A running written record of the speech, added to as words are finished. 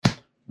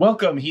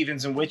Welcome,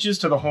 heathens and witches,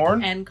 to the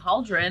Horn and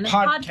Cauldron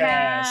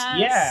podcast.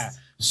 Yeah.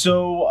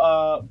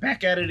 So,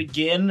 back at it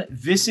again.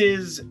 This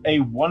is a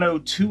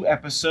 102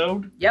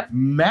 episode. Yep.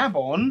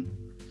 Mabon.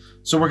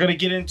 So we're going to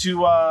get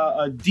into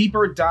a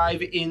deeper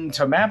dive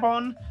into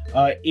Mabon.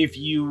 If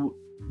you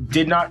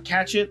did not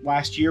catch it,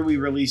 last year we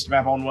released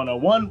Mabon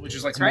 101, which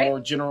is like a more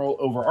general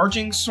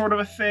overarching sort of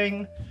a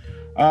thing.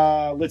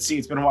 Let's see,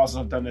 it's been a while since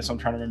I've done this, so I'm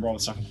trying to remember all the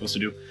stuff I'm supposed to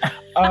do.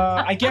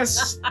 I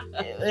guess,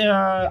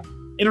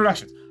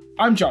 introductions.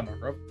 I'm John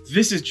Norgrove.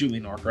 This is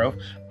Julie Norgrove.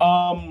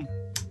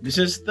 This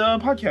is the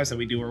podcast that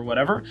we do or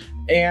whatever.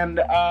 And,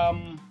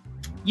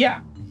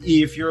 yeah,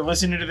 if you're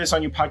listening to this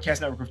on your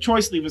podcast network of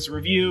choice, leave us a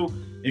review.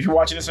 If you're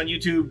watching this on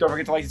YouTube, don't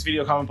forget to like this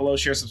video, comment below,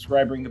 share,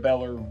 subscribe, ring the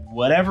bell, or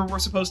whatever we're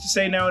supposed to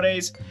say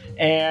nowadays.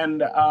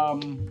 And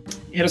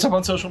hit us up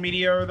on social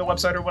media or the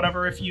website or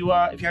whatever if you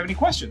have any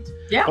questions.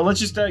 Yeah. But let's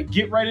just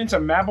get right into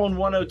Mabon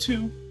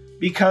 102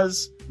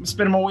 because I'm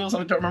spinning my wheels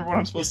and I don't remember what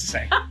I'm supposed to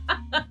say.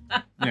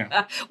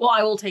 Yeah. Well,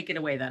 I will take it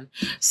away then.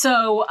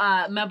 So,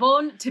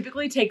 Mabon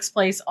typically takes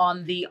place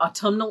on the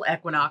Autumnal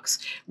Equinox,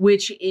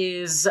 which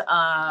is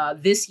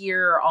this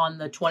year on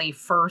the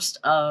 21st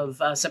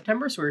of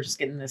September. So we're just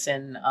getting this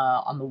in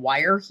on the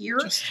wire here.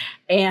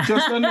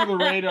 Just under the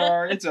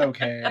radar. It's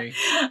okay.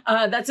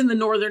 That's in the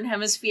Northern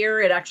Hemisphere.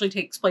 It actually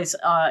takes place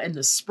in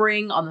the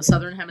spring on the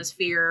Southern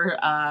Hemisphere.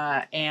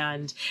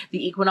 And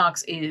the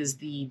equinox is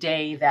the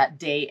day that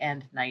day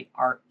and night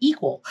are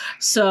equal.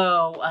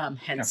 So,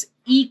 hence...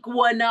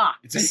 Equinox.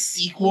 It's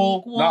an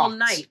equal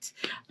night.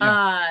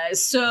 Yeah.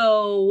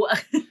 So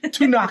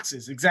two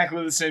noxes,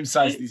 exactly the same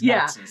size. These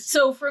noxes.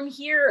 So from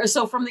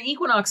the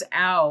equinox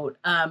out,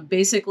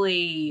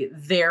 basically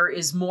there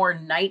is more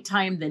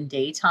nighttime than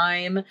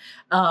daytime,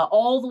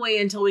 all the way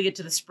until we get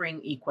to the spring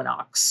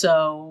equinox.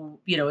 So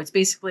it's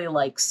basically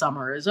like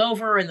summer is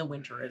over and the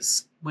winter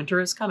is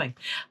coming.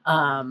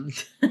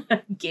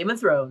 Game of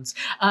Thrones.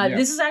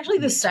 This is actually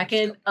the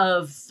second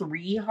of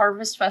 3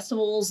 harvest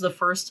festivals. The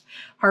first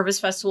harvest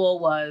festival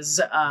was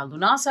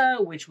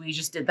Lunasa, which we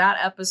just did that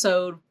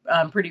episode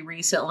pretty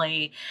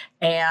recently.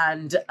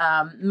 And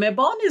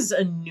Mabon is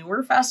a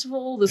newer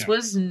festival. This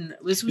was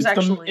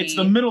actually it's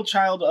the middle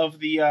child of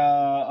the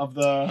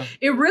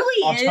it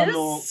really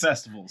autumnal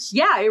festivals.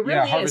 Yeah, it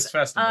really is. Harvest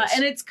festivals.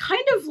 And it's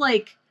kind of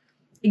like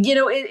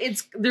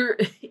it's there.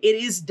 It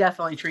is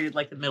definitely treated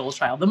like the middle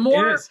child. The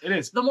more it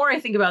is. The more I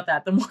think about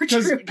that, the more true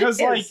it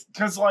is.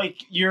 Because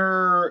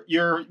you're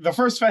the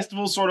first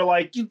festival sort of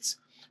like it's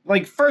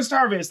like first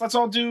harvest. Let's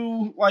all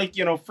do like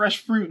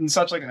fresh fruit and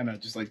such. Like I know,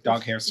 just like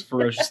dog hairs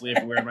ferociously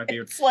everywhere in my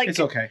beard. It's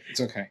okay. It's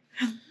okay.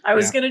 I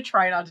was gonna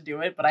try not to do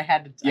it, but I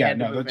had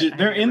to.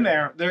 They're in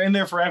there. They're in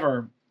there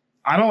forever.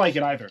 I don't like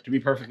it either, to be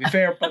perfectly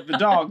fair. But the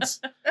dogs,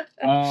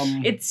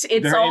 it's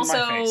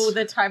also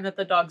the time that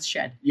the dogs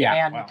shed.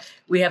 Yeah, and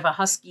we have a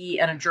husky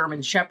and a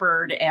German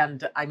Shepherd,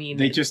 and I mean,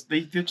 they're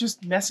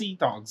just messy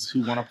dogs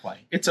who want to play.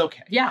 It's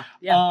okay. Yeah.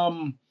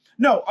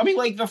 No, I mean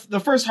like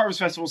the first harvest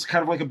festival is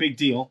kind of like a big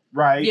deal,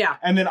 right? Yeah,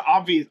 and then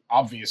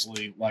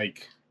obviously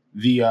like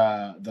the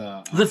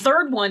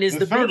third one is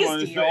the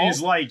biggest deal.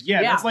 Is like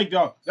that's like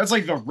the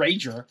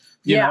rager.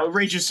 You know, it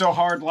rages so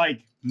hard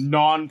like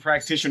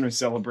non-practitioners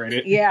celebrate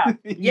it. Yeah.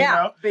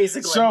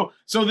 Basically.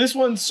 So this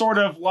one's sort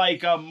of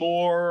like a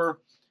more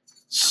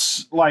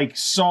like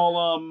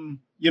solemn,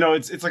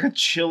 it's like a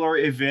chiller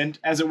event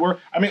as it were.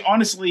 I mean,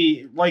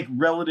 honestly, like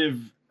relative,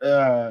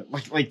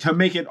 like to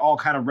make it all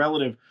kind of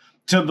relative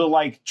to the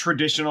like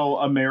traditional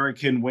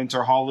American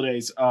winter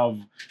holidays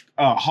of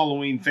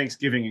Halloween,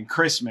 Thanksgiving, and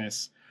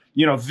Christmas.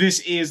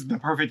 This is the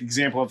perfect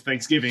example of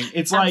Thanksgiving.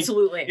 It's like,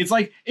 absolutely. It's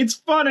like, it's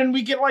fun and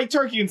we get like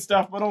turkey and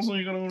stuff, but also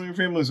you gotta go to your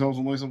family's house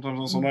and like sometimes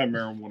also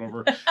nightmare or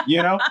whatever,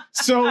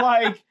 So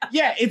like,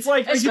 yeah, it's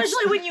like,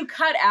 especially when you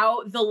cut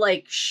out the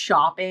like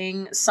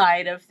shopping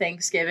side of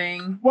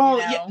Thanksgiving. Well,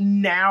 yeah,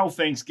 now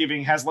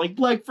Thanksgiving has like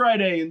Black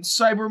Friday and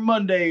Cyber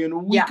Monday and a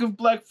week of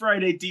Black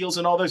Friday deals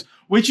and all this,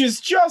 which is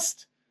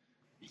just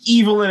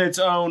evil in its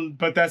own,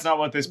 but that's not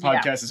what this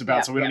podcast is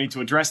about. So we don't need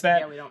to address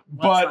that. Yeah, we don't.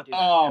 But,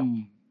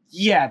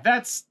 yeah,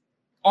 that's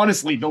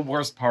honestly the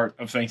worst part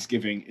of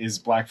Thanksgiving is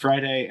Black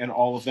Friday and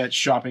all of that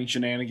shopping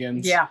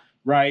shenanigans. Yeah.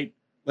 Right?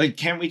 Like,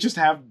 can't we just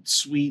have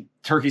sweet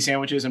turkey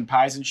sandwiches and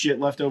pies and shit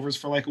leftovers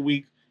for like a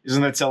week?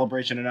 Isn't that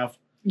celebration enough?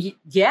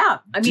 Yeah.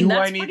 I mean,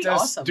 that's pretty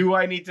awesome. Do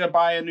I need to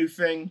buy a new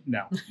thing?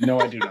 No,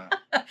 I do not.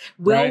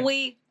 Will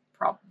we?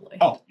 Probably.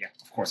 Oh, yeah,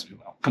 of course we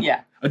will. Come on.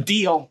 A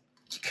deal.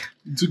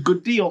 It's a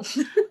good deal.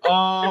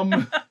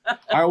 I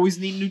always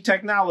need new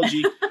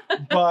technology.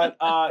 But,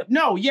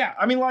 no, yeah,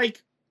 I mean,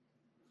 like,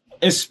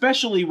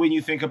 especially when you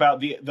think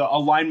about the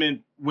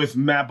alignment with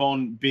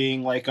Mabon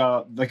being like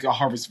a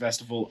harvest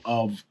festival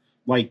of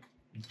like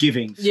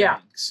giving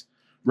things,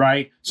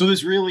 right? So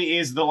this really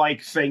is the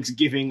like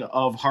Thanksgiving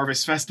of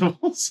harvest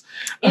festivals.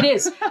 It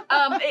is.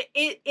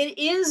 It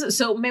is.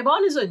 So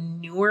Mabon is a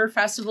newer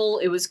festival.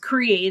 It was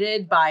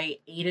created by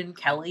Aidan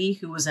Kelly,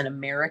 who was an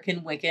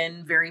American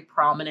Wiccan, very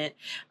prominent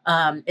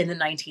in the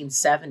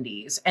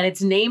 1970s, and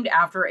it's named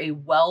after a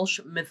Welsh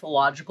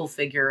mythological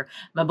figure,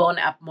 Mabon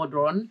ap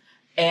Modron.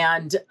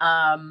 And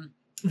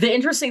the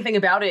interesting thing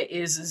about it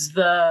is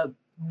the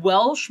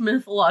Welsh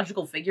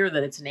mythological figure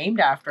that it's named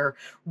after.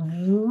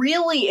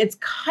 Really, it's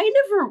kind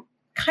of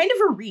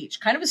a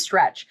reach, kind of a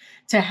stretch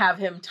to have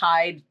him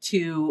tied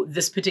to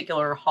this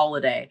particular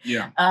holiday.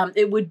 Yeah.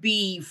 It would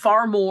be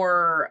far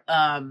more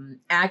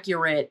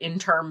accurate in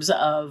terms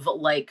of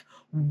like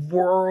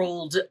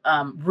world,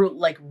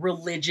 like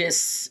religious,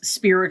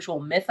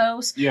 spiritual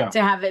mythos. Yeah.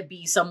 To have it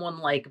be someone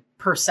like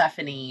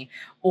Persephone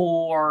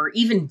or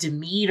even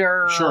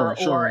Demeter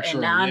or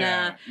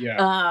Inanna,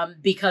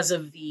 because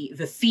of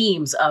the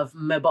themes of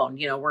Mabon.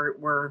 You know,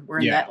 we're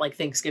in that like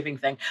Thanksgiving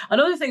thing.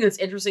 Another thing that's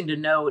interesting to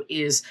note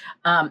is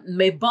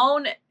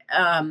Mabon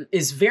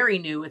is very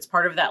new. It's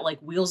part of that like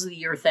Wheels of the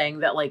Year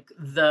thing that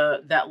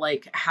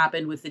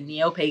happened with the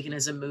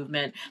neo-paganism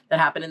movement that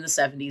happened in the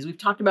 70s. We've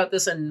talked about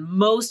this in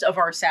most of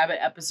our Sabbath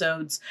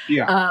episodes.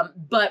 Yeah.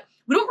 But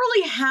we don't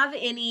really have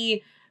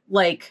any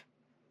like.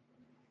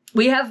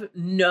 We have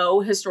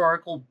no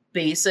historical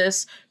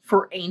basis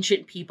for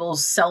ancient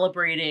peoples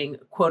celebrating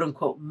quote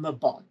unquote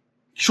Mabon.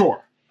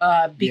 Sure.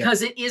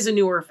 Because it is a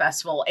newer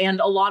festival, and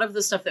a lot of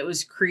the stuff that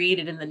was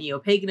created in the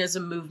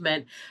neo-paganism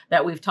movement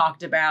that we've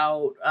talked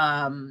about,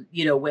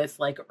 with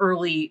like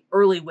early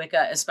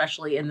Wicca,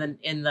 especially in the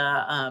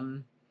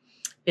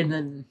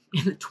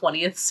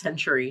 20th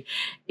century,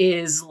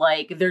 is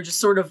like they're just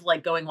sort of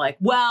like going like,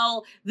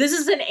 well, this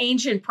is an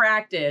ancient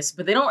practice,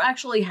 but they don't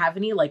actually have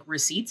any like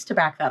receipts to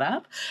back that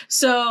up.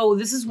 So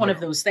this is one of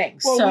those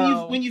things.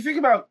 Well, when you think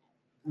about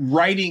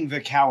writing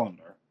the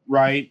calendar,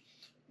 right?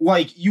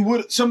 Like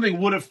something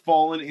would have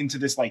fallen into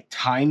this like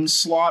time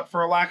slot,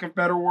 for a lack of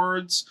better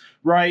words,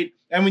 right?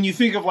 And when you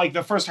think of like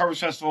the first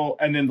Harvest Festival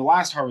and then the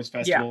last Harvest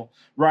Festival,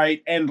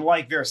 right, and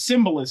like their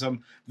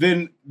symbolism,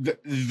 then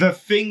the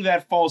thing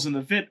that falls in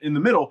the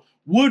middle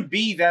would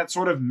be that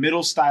sort of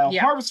middle style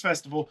Harvest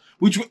Festival,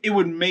 which it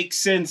would make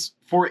sense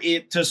for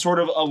it to sort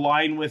of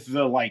align with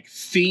the like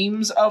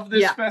themes of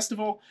this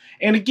festival.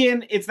 And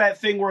again, it's that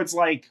thing where it's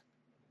like,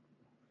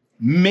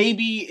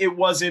 maybe it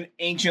wasn't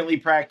anciently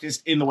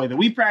practiced in the way that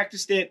we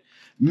practiced it.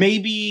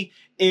 Maybe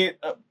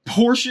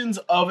portions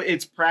of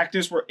its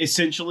practice were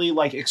essentially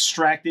like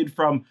extracted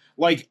from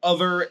like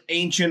other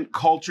ancient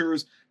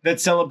cultures that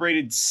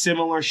celebrated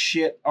similar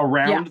shit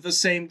around the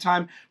same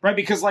time, right?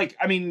 Because like,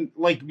 I mean,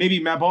 like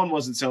maybe Mabon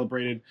wasn't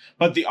celebrated,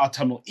 but the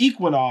Autumnal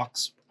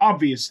Equinox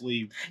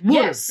obviously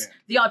would have been.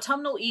 The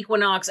Autumnal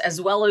Equinox,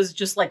 as well as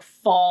just like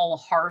fall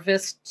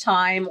harvest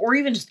time, or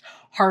even just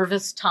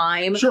harvest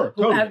time,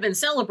 have been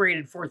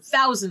celebrated for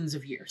thousands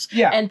of years.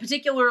 Yeah. And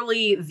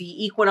particularly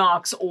the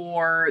equinox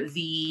or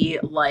the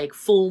like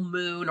full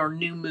moon or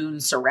new moon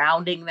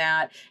surrounding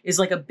that is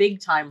like a big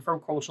time for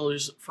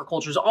cultures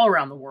all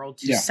around the world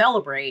to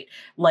celebrate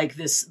like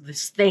this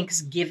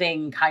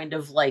Thanksgiving kind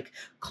of like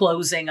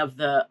closing of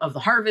the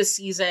harvest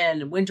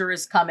season, and winter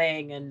is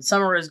coming and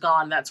summer is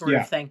gone, that sort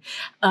of thing.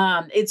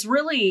 It's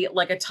really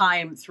like a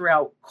time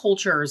throughout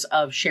cultures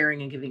of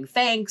sharing and giving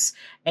thanks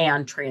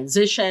and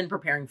transition,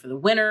 preparing for the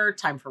winter,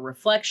 time for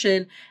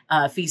reflection,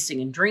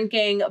 feasting and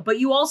drinking. But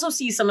you also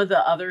see some of the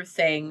other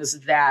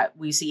things that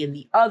we see in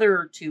the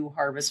other two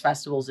harvest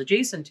festivals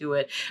adjacent to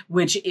it,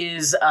 which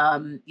is,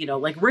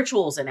 like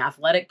rituals and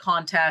athletic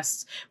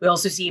contests. We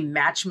also see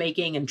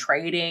matchmaking and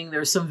trading.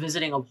 There's some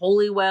visiting of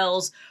holy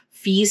wells,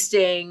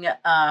 feasting,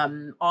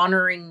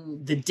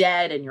 honoring the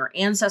dead and your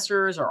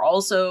ancestors are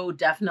also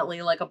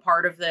definitely like a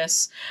part of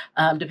this,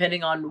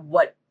 depending on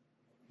what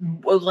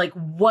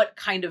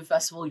kind of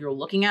festival you're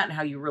looking at and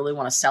how you really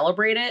want to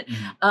celebrate it.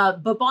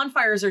 Mm-hmm. But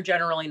bonfires are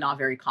generally not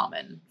very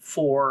common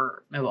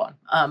for Mabon.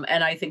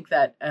 And I think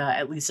that,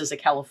 at least as a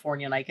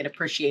Californian, I can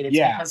appreciate it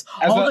because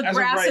all the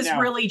grass is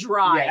really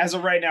dry. Yeah, as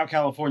of right now,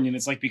 Californian,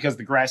 it's like because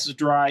the grass is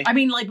dry. I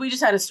mean, like we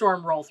just had a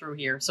storm roll through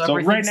here. So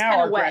right now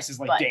our grass is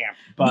like damp,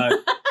 but...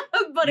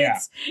 but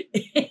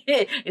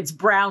it's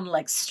brown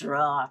like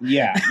straw.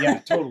 Yeah,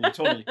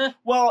 totally.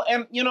 Well,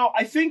 and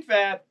I think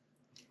that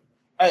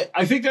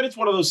it's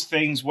one of those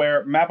things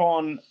where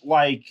Mabon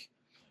like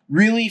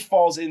really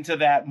falls into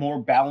that more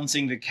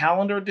balancing the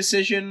calendar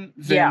decision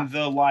than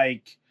the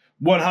like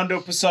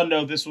 100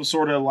 Pasando. This was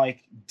sort of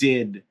like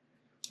did.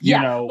 You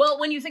know. Well,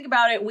 when you think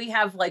about it, we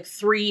have like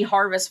 3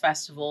 harvest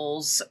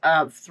festivals,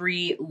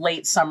 3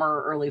 late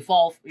summer, early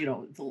fall,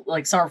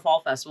 like summer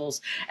fall festivals,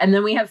 and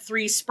then we have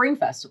 3 spring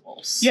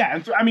festivals. Yeah,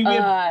 and we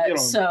have,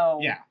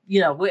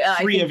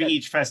 3 of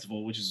each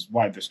festival, which is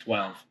why there's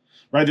 12.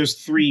 Right, there's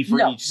 3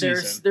 for each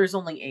season. There's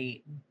only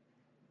 8.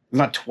 There's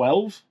not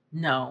 12?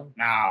 No.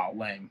 No,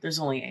 lame. There's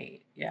only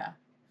 8.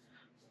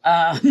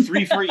 Yeah.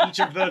 3 for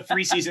each of the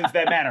 3 seasons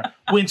that matter.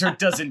 Winter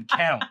doesn't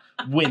count.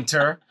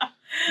 Winter,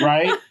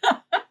 right?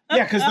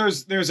 Yeah,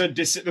 because there's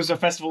a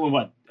festival in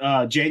what,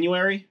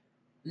 January?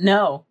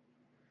 No,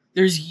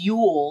 there's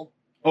Yule.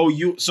 Oh,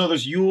 so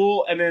there's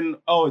Yule, and then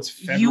it's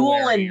February.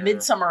 Yule and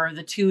Midsummer are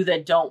the 2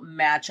 that don't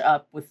match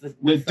up with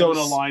don't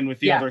align with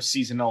the other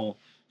seasonal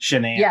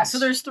shenanigans. Yeah, so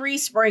there's 3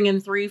 spring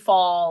and 3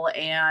 fall,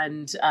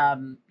 and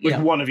with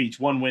one of each,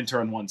 1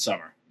 winter and 1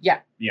 summer.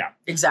 Yeah,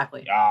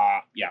 exactly.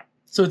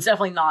 So it's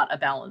definitely not a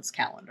balanced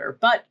calendar,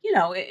 but you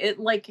know, it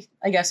like,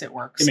 I guess it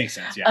works. It makes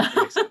sense. Yeah. It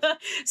makes sense.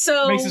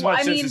 So it makes as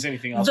much sense as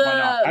anything else. Why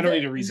not? I don't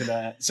need a reason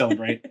to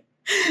celebrate.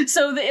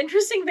 So the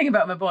interesting thing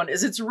about Mabon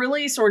is it's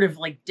really sort of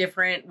like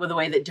different with the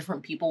way that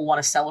different people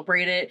want to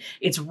celebrate it.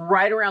 It's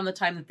right around the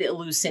time that the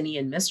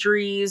Eleusinian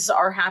mysteries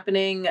are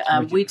happening.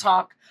 We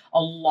talk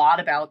a lot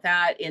about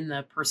that in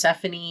the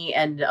Persephone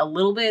and a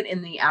little bit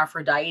in the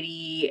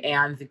Aphrodite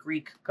and the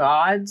Greek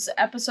gods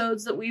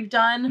episodes that we've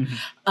done.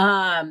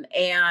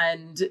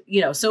 And, you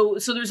know, so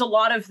there's a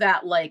lot of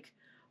that like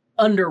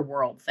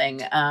underworld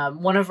thing.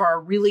 One of our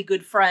really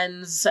good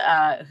friends,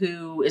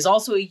 who is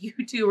also a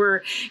YouTuber,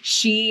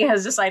 she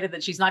has decided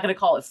that she's not going to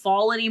call it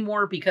fall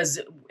anymore because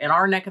in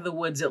our neck of the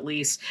woods, at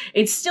least,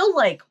 it's still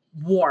like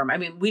warm. I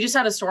mean, we just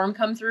had a storm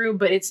come through,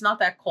 but it's not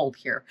that cold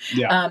here.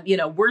 Yeah. You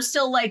know, we're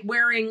still like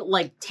wearing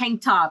like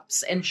tank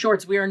tops and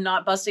shorts. We are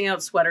not busting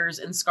out sweaters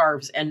and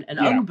scarves and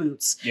Ugg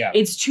boots. Yeah.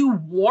 It's too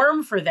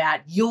warm for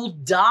that. You'll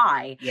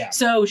die. Yeah.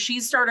 So she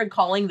started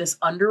calling this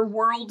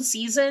underworld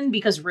season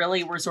because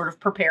really we're sort of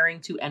preparing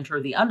to enter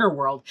the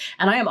underworld.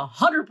 And I am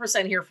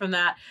 100% here from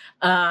that.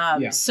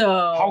 So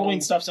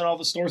Halloween stuff's in all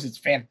the stores. It's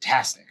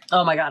fantastic.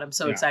 Oh my God. I'm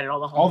so excited. All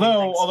the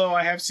Halloween things. Although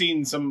I've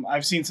seen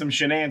some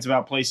shenanigans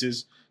about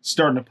places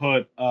starting to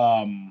put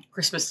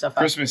Christmas stuff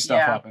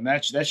up, and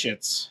that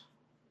shit's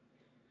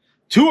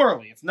too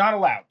early. It's not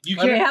allowed. You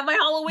can't have my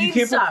Halloween. You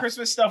can't put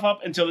Christmas stuff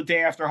up until the day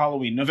after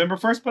Halloween. November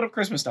 1st, put up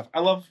Christmas stuff. I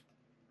love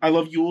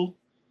Yule.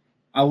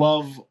 I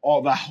love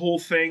the whole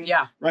thing.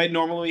 Yeah. Right.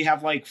 Normally we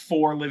have like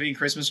 4 living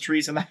Christmas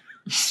trees in the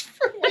house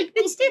for like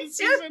most of the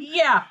season.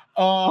 Yeah.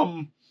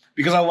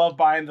 Because I love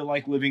buying the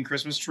like living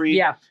Christmas tree.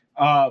 Yeah.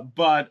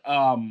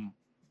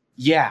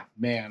 Yeah,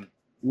 man.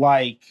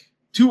 Like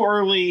too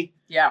early.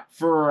 Yeah.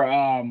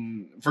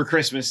 For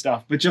Christmas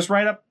stuff, but just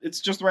right up. It's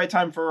just the right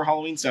time for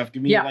Halloween stuff.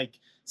 Give me like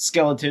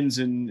skeletons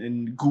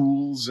and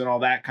ghouls and all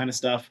that kind of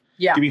stuff.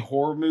 Yeah. Give me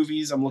horror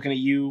movies. I'm looking at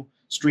you.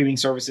 Streaming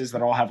services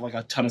that all have like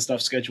a ton of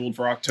stuff scheduled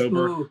for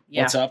October. Ooh,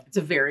 yeah. What's up? It's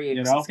a very,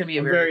 it's going to be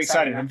a very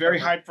excited. I'm very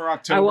hyped for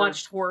October. I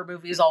watched horror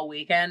movies all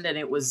weekend and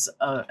it was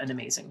an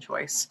amazing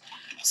choice.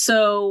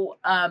 So,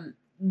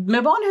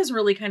 Mabon has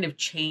really kind of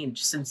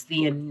changed since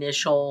the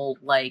initial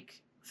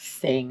like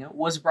thing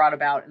was brought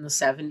about in the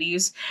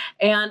 70s.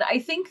 And I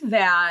think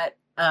that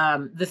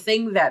the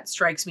thing that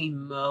strikes me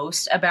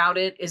most about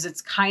it is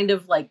it's kind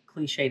of like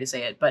cliche to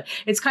say it, but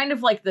it's kind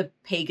of like the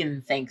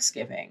pagan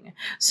Thanksgiving.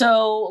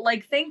 So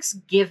like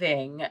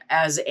Thanksgiving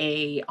as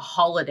a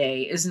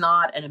holiday is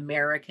not an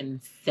American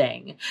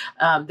thing.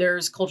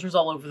 There's cultures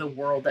all over the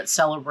world that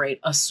celebrate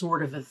a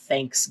sort of a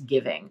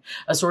Thanksgiving,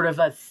 a sort of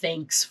a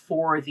thanks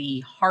for the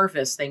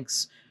harvest,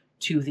 thanks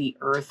to the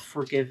earth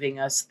for giving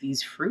us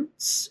these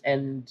fruits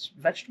and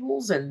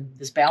vegetables and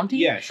this bounty.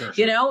 Yeah, sure.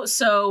 You know,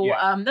 so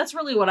that's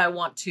really what I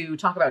want to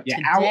talk about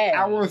today.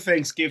 Our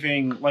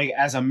Thanksgiving, like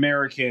as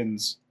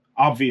Americans,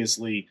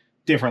 obviously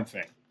different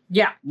thing.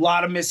 Yeah. A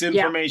lot of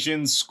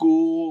misinformation. Yeah.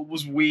 School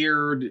was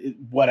weird,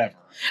 whatever.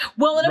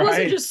 Well, and it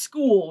wasn't just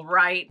school,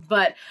 right?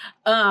 But,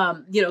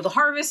 you know, the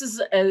harvest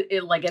is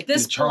like at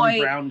this point. Charlie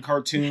Brown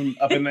cartoon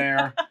up in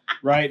there,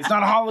 right? It's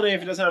not a holiday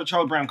if it doesn't have a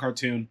Charlie Brown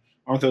cartoon.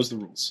 Aren't those the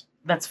rules?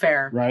 That's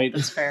fair. Right?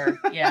 That's fair.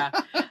 Yeah.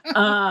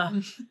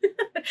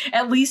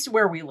 At least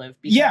where we live.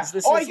 Because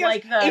this is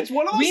like it's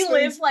one of those we things.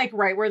 Live like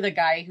right where the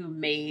guy who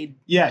made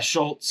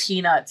Schultz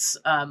Peanuts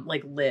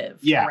like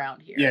live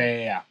around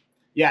here.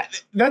 Yeah.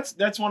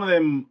 That's one of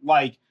them,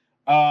 like,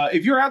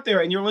 if you're out there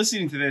and you're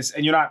listening to this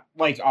and you're not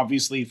like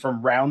obviously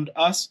from around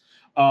us,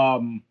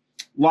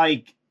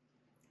 like,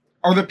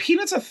 are the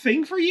Peanuts a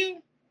thing for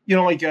you? You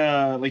know,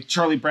 like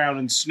Charlie Brown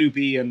and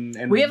Snoopy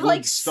and we have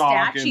like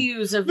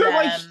statues of them.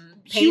 Like,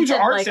 huge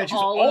art like statues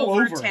all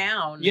over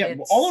town. Yeah,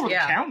 all over the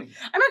county.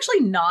 I'm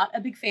actually not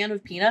a big fan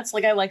of Peanuts.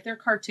 Like I like their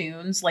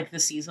cartoons, like the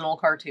seasonal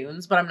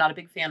cartoons, but I'm not a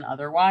big fan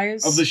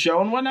otherwise. Of the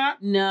show and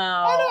whatnot? No.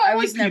 I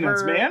was like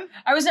Peanuts, man.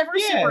 I was never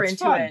super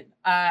into it.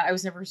 I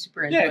was never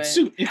super into it. It's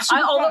super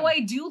although I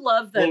do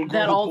love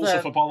that all the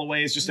football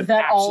away is just an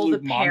absolute all the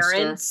monster.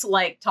 Parents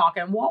like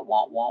talking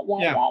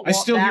wah. I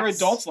still hear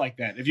adults like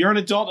that. If you're an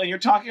adult and you're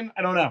talking,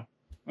 I don't know.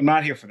 I'm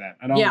not here for that.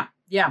 I don't. Yeah.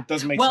 It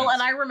doesn't make sense. Well,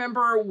 and I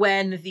remember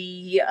when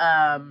the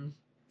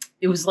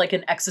it was like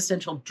an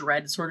existential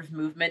dread sort of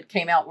movement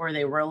came out where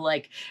they were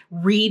like,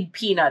 read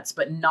Peanuts,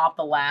 but not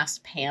the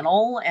last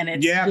panel. And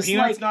it's just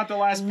Peanuts, like not the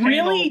last panel.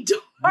 Really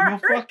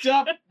dark. Fucked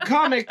up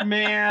comic,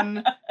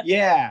 man.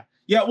 Yeah.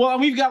 Yeah, well, and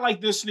we've got like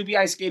the Snoopy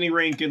ice skating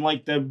rink and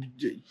like the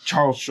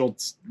Charles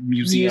Schultz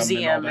museum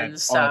and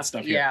all that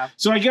stuff here. Yeah.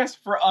 So I guess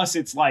for us,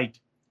 it's like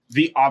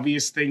the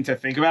obvious thing to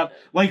think about.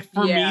 Like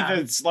for me,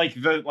 that's like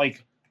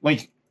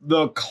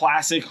the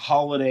classic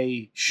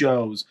holiday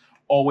shows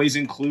always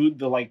include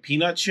the like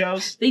Peanut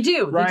shows. They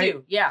do, right? They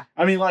do, yeah.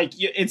 I mean, like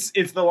it's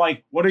the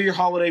like, what are your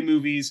holiday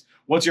movies?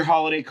 What's your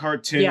holiday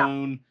cartoon?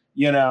 Yeah.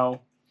 You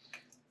know,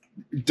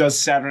 does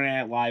Saturday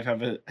Night Live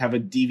have a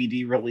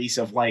DVD release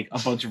of like a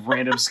bunch of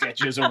random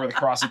sketches over the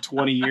course of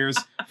 20 years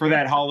for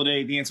that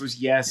holiday? The answer is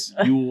yes.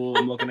 Yule,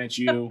 I'm looking at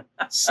you.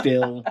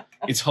 Still,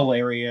 it's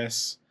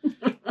hilarious.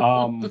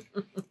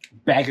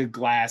 bag of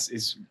glass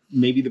is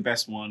maybe the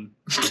best one.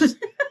 Just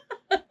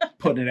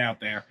putting it out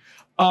there.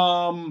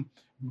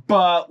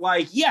 But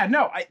like, yeah,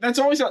 no, that's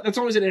always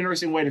an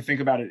interesting way to think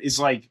about it. Is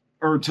like,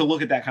 or to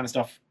look at that kind of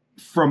stuff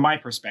from my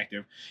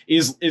perspective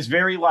is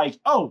very like,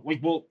 oh, like,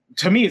 well,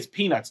 to me it's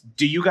peanuts.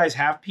 Do you guys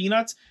have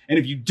peanuts? And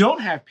if you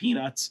don't have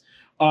peanuts,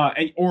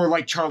 or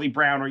like Charlie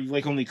Brown, or you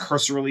like only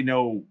cursorily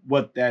know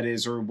what that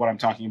is or what I'm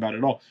talking about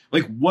at all,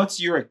 like, what's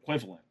your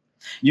equivalent?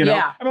 You know,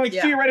 I mean, like,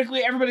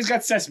 theoretically, everybody's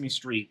got Sesame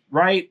Street,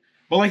 right?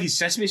 But like, is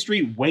Sesame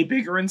Street way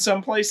bigger in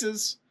some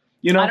places?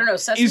 You know, I don't know.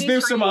 Sesame is there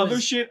Street some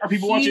other shit? Are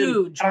people watching?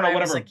 I don't know,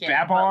 whatever,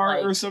 Babar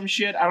or some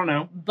shit. I don't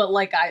know. But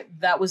like,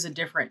 that was a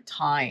different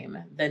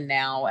time than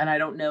now, and I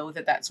don't know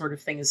that sort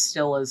of thing is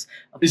still as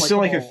applicable. It's still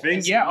like a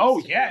thing. Yeah. Oh,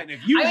 yeah. And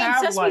if you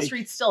have, Sesame like,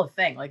 Street's still a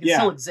thing. Like, it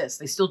still exists.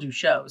 They still do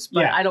shows,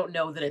 but I don't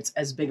know that it's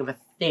as big of a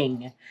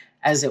thing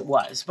as it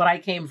was. But I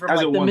came from like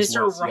the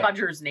Mr.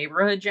 Rogers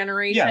Neighborhood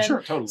generation. Yeah,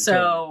 sure, totally.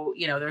 So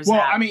you know, there's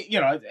I mean, you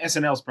know,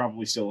 SNL's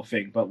probably still a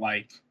thing, but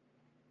like.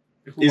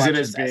 Is it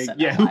as big? SNL?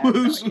 Yeah.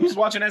 Who's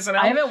watching SNL?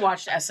 I haven't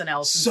watched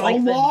SNL since so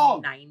like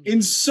long. the 90s. In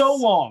so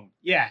long.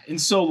 Yeah, in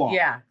so long.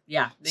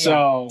 Yeah.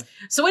 So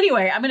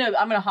anyway, I'm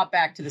gonna hop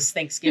back to this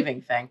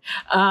Thanksgiving thing.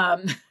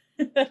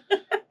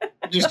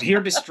 Just hear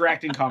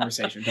distracting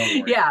conversation.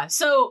 Don't worry. Yeah.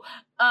 So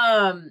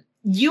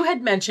you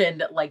had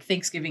mentioned like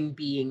Thanksgiving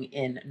being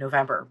in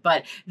November,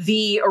 but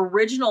the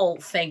original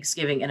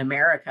Thanksgiving in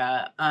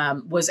America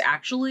was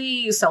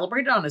actually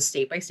celebrated on a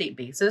state-by-state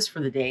basis for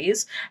the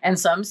days, and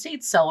some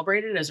states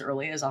celebrated as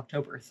early as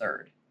October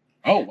 3rd.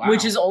 Oh, wow.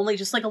 Which is only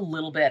just like a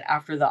little bit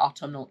after the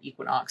autumnal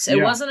equinox.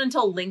 It wasn't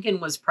until Lincoln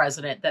was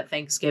president that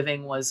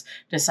Thanksgiving was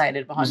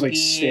decided upon like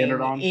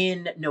being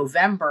in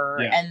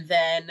November, and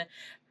then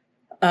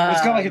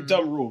it's kind of like a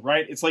dumb rule,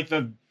 right? It's like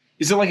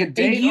is it like a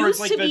date, or it's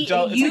like the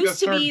third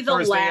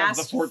Thursday of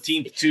the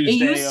 14th Tuesday? It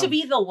used to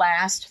be the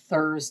last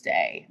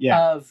Thursday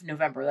of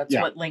November. That's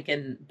what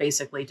Lincoln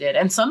basically did.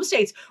 And some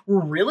states were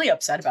really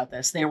upset about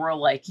this. They were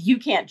like, you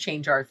can't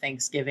change our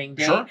Thanksgiving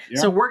date.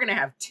 So we're going to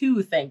have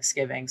 2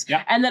 Thanksgivings.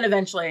 And then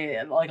eventually,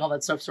 like, all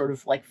that stuff sort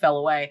of like fell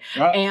away.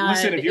 And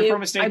listen, if you're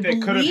from a state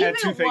that could have had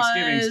 2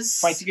 Thanksgivings,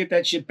 fight to get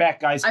that shit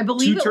back, guys. I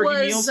believe 2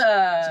 turkey meals. It's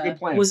a good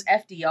plan. Was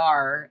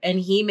FDR, and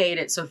he made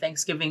it so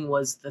Thanksgiving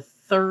was the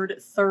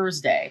 3rd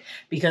Thursday,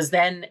 because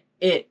then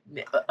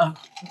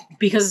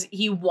because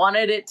he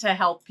wanted it to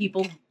help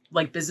people,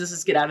 like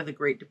businesses, get out of the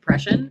Great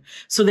Depression.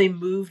 So they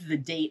moved the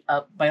date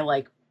up by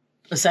like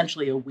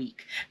essentially a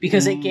week,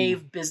 because it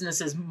gave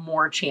businesses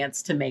more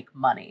chance to make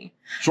money.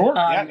 Sure.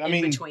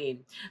 In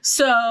between.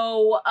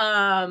 So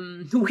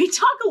we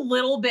talk a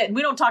little bit,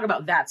 we don't talk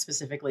about that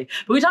specifically,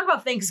 but we talk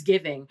about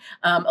Thanksgiving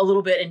a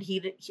little bit, and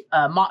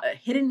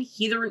hidden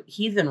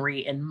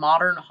heathenry in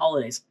modern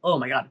holidays. Oh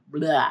my God.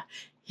 Blah.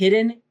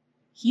 Hidden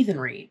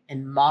heathenry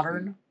in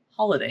modern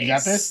holidays. You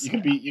got this? You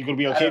could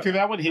be okay through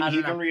that one? Hidden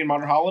heathenry in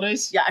modern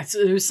holidays? Yeah,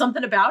 there's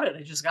something about it.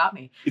 It just got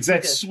me. It's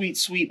that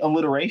sweet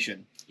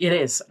alliteration. It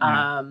is.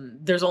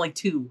 There's only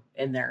 2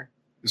 in there.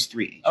 There's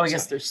 3. Oh, I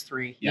guess there's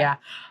 3. Yeah.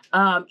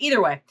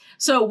 Either way.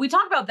 So we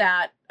talk about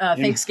that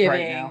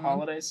Thanksgiving. Right now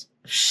holidays?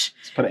 Let's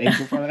put an H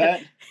in front of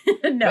that.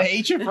 No. The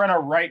H in front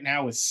of right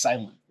now is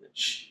silent.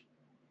 Shh.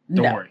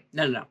 Don't worry.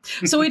 No.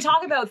 So we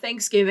talk about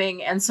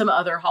Thanksgiving and some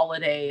other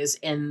holidays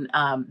in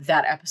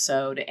that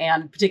episode,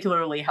 and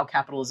particularly how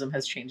capitalism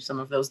has changed some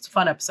of those. It's a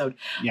fun episode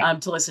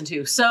to listen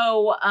to.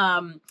 So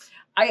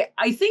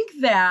I think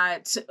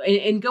that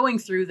in going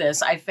through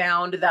this, I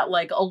found that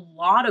like a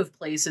lot of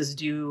places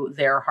do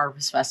their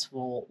harvest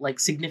festival like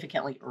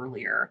significantly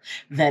earlier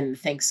than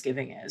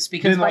Thanksgiving is,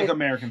 because like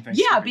American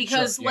Thanksgiving. Yeah,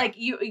 because like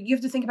you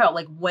have to think about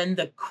like when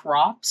the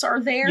crops are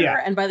there,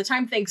 and by the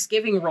time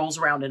Thanksgiving rolls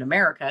around in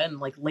America in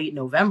like late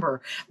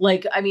November,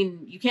 like, I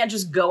mean, you can't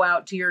just go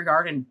out to your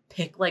yard and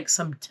pick like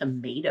some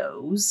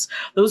tomatoes;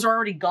 those are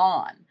already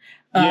gone.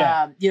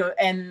 You know,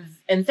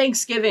 and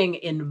Thanksgiving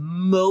in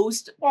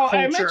most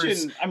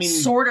cultures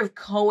sort of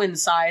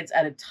coincides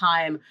at a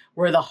time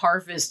where the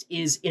harvest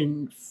is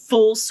in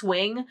full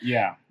swing,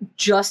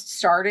 just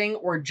starting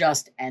or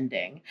just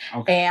ending.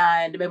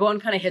 And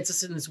Mabon kind of hits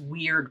us in this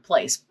weird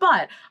place.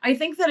 But I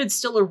think that it's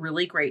still a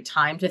really great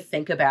time to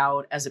think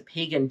about as a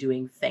pagan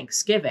doing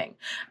Thanksgiving.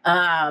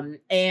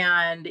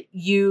 And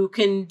you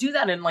can do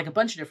that in like a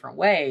bunch of different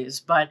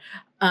ways. But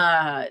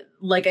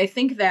like, I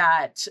think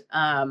that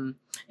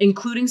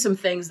including some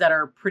things that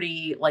are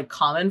pretty like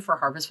common for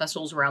harvest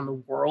festivals around the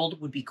world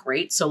would be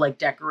great. So like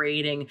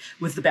decorating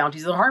with the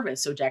bounties of the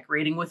harvest. So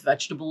decorating with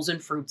vegetables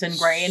and fruits and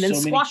grain and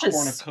squashes.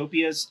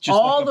 Cornucopias. Just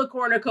all like the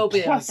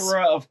cornucopias.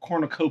 Plethora of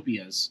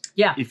cornucopias.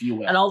 Yeah. If you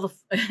will. And all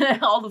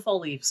the full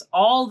leaves.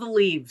 All the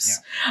leaves.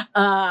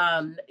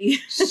 Yeah.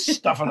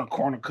 Stuffing a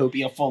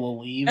cornucopia full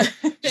of leaves.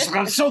 Just like,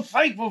 I'm so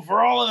thankful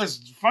for all of this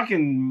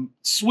fucking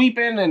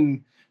sweeping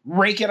and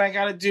raking I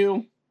gotta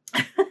do.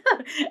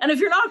 And if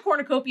you're not a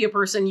cornucopia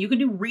person, you can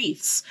do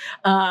wreaths.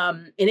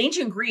 In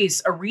ancient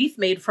Greece, a wreath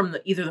made from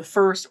either the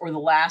first or the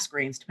last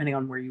grains, depending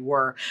on where you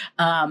were,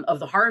 of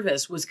the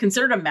harvest was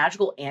considered a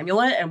magical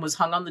amulet and was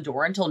hung on the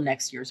door until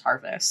next year's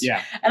harvest.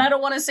 Yeah. And I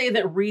don't want to say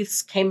that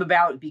wreaths came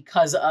about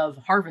because of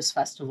harvest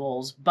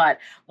festivals, but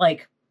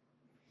like,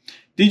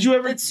 did you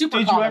ever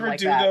like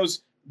do that.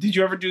 those? Did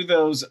you ever do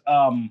those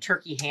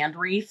turkey hand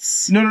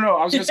wreaths? No.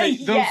 I was gonna say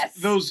Yes.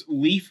 those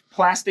leaf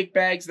plastic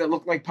bags that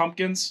look like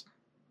pumpkins.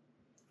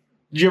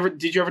 Did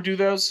you ever do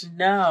those?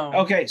 No.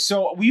 Okay,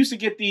 so we used to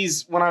get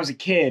these when I was a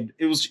kid.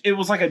 It was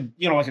like a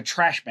like a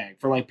trash bag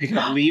for like picking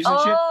up leaves and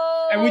shit.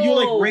 And when you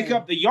like rake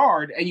up the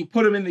yard and you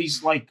put them in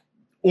these like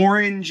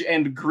orange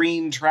and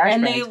green trash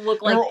and bags. they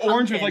look like were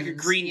orange with like a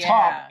green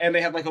top, and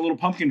they had like a little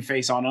pumpkin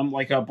face on them,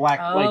 like a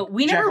black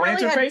we never really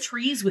jack-o'-lantern had face.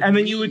 trees with and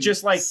then leaves. you would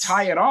just like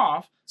tie it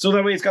off. So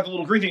that way it's got the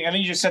little green thing, and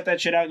then you just set that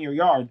shit out in your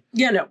yard.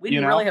 Yeah, no, we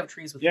didn't really have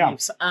trees with Yeah.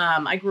 leaves.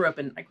 I grew up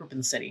in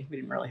the city. We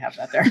didn't really have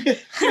that there.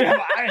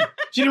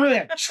 She didn't really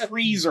have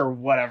trees or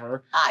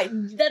whatever.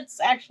 That's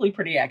actually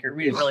pretty accurate.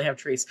 We didn't really have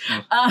trees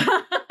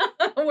Yeah.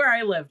 where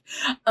I lived.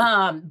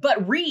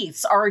 But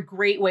wreaths are a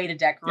great way to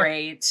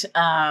decorate.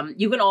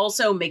 You can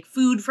also make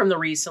food from the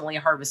recently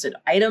harvested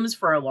items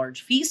for a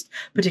large feast.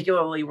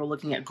 Particularly, we're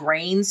looking at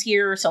grains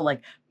here. So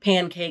like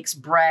pancakes,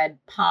 bread,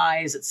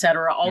 pies,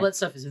 etc. All that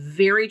stuff is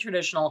very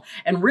traditional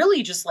and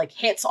really just like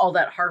hits all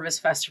that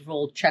harvest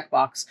festival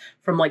checkbox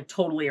from like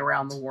totally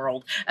around the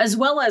world, as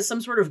well as some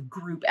sort of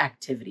group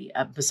activity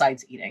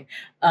besides eating.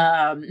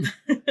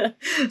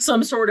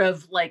 Some sort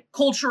of like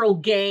cultural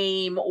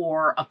game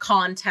or a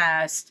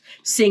contest,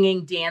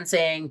 singing,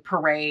 dancing,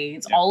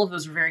 parades. Yeah. All of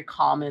those are very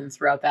common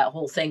throughout that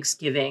whole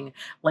Thanksgiving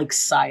like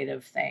side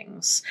of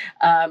things.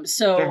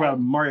 So Talk about a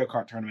Mario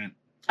Kart tournament.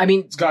 I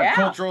mean, It's got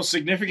cultural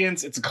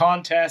significance. It's a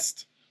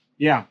contest.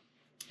 Yeah.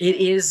 It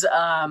is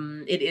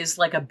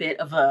like a bit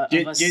of a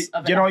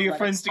Get all your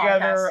friends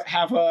together,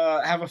 have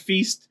a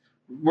feast.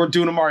 We're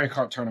doing a Mario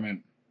Kart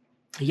tournament.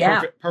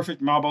 Yeah.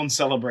 Perfect Mabon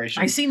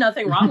celebration. I see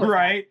nothing wrong with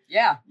right? that.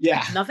 Yeah.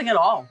 Yeah. Nothing at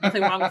all.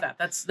 Nothing wrong with that.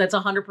 That's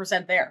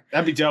 100% there.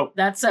 That'd be dope.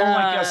 That's Or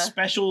like a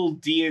special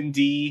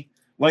D&D,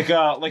 like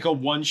a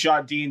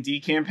one-shot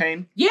D&D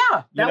campaign. Yeah,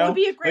 that would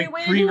be a great like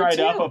way to do it pre-write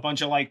too. up a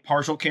bunch of like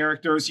partial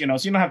characters, so you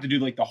don't have to do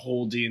like the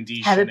whole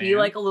D&D. Have it be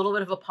like a little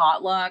bit of a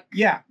potluck.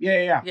 Yeah.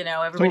 You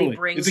know, everybody Totally.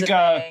 brings it's like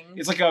a thing.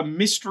 It's like a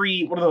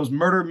mystery, one of those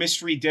murder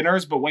mystery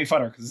dinners, but way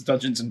funner because it's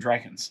Dungeons and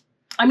Dragons.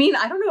 I mean,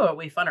 I don't know what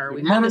way funner.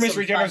 Murder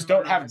mystery dinners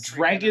don't have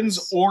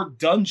dragons or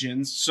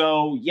dungeons,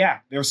 so yeah,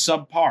 they're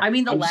subpar. I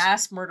mean, the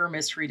last murder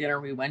mystery dinner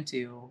we went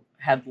to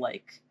had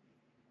like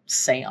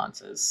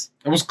seances.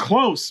 It was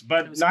close,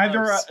 but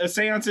neither close. a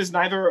seance is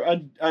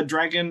neither a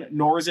dragon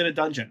nor is it a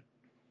dungeon.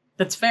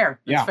 That's fair.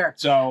 That's fair.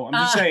 So I'm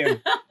just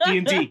saying,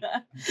 D&D.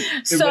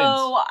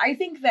 So I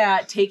think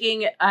that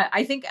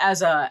I think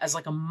as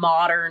like a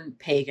modern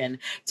pagan,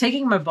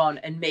 taking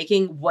Mabon and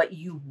making what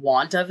you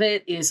want of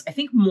it is, I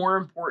think, more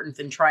important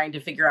than trying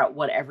to figure out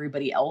what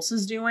everybody else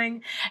is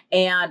doing.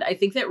 And I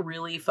think that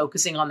really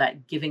focusing on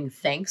that giving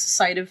thanks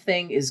side of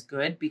thing is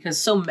good,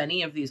 because so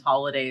many of these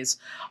holidays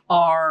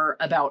are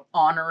about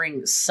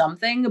honoring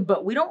something,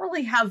 but we don't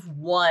really have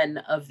one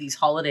of these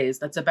holidays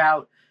that's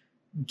about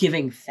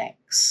giving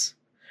thanks,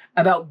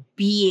 about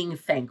being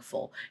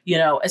thankful,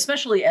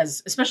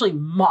 especially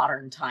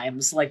modern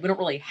times. Like, we don't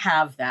really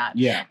have that.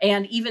 Yeah.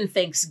 And even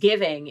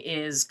Thanksgiving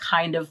is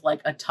kind of like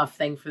a tough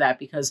thing for that,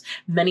 because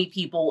many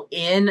people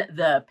in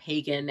the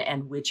pagan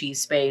and witchy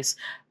space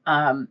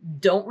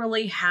don't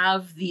really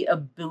have the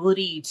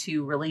ability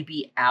to really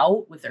be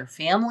out with their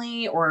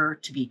family or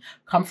to be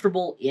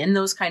comfortable in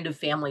those kind of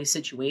family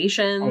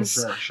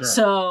situations. Oh, sure.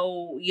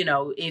 So,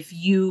 if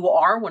you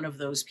are one of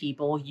those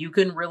people, you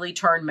can really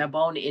turn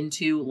Mabon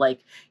into like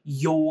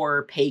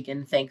your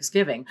pagan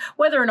Thanksgiving.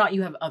 Whether or not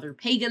you have other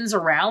pagans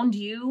around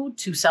you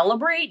to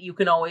celebrate, you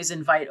can always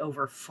invite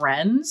over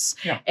friends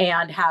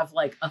and have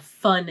like a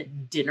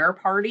fun dinner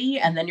party,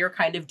 and then you're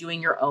kind of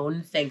doing your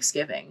own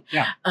Thanksgiving.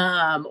 Yeah.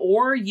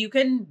 Or you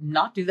can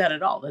not do that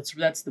at all.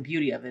 That's the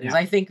beauty of it. Is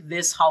I think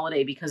this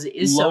holiday, because it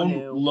is so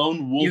new,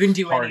 lone wolf you can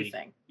do party.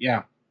 anything.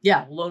 Yeah.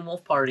 Yeah, lone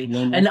wolf party.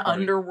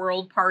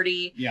 Underworld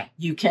party. Yeah.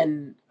 You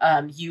can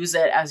use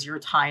it as your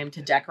time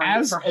to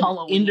decorate for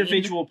Halloween. As an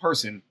individual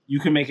person, you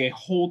can make a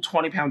whole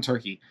 20-pound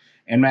turkey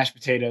and mashed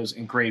potatoes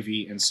and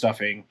gravy and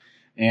stuffing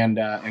and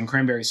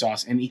cranberry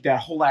sauce and eat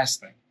that whole ass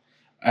thing.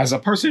 As a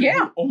person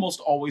who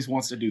almost always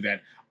wants to do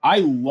that. I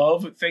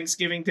love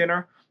Thanksgiving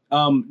dinner.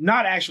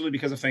 Not actually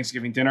because of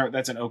Thanksgiving dinner.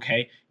 That's an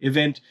okay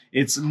event.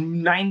 It's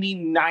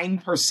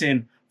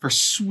 99% for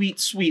sweet,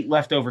 sweet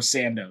leftover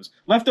sandos.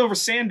 Leftover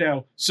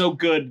sando, so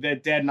good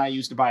that Dad and I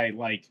used to buy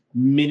like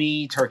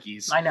mini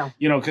turkeys. I know.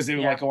 Because they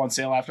would like go on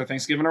sale after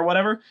Thanksgiving or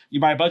whatever. You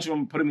buy a bunch of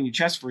them, put them in your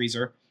chest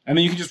freezer, and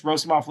then you can just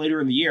roast them off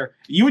later in the year.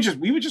 We would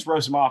just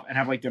roast them off and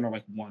have like dinner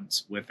like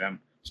once with them.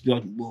 Just be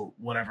like, whoa,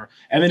 whatever.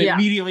 And then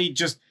immediately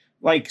just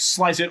like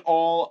slice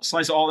all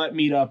that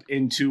meat up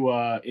into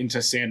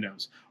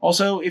sandos.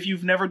 Also, if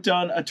you've never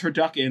done a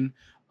turducken,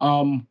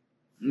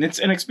 It's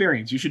an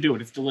experience. You should do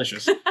it. It's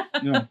delicious.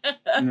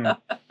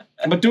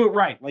 But do it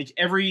right. Like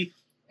every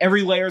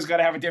layer's got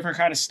to have a different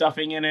kind of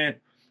stuffing in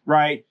it,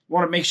 right? You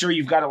want to make sure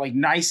you've got it like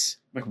nice,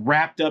 like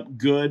wrapped up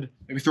good.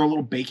 Maybe throw a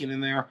little bacon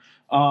in there.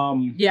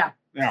 Yeah.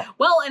 Yeah.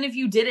 Well, and if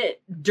you did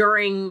it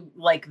during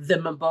like the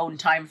Mabon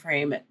time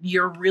frame,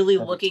 you're really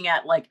looking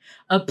at like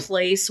a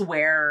place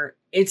where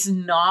it's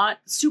not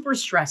super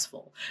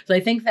stressful. So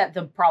I think that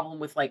the problem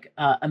with like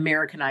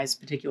Americanized,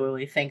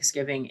 particularly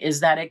Thanksgiving,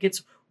 is that it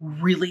gets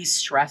really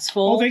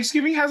stressful. Oh,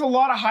 Thanksgiving has a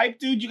lot of hype,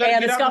 dude. You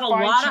got to get out and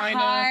find China.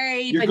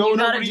 Hype, You're and going you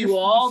got to do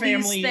all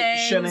these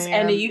things,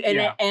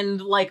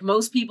 and like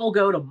most people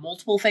go to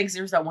multiple things.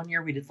 There's that one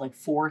year we did like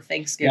 4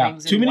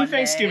 Thanksgivings. Too many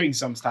Thanksgivings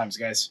sometimes,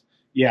 guys.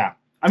 Yeah.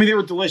 I mean, they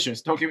were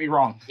delicious. Don't get me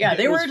wrong. Yeah,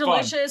 they were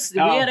delicious. We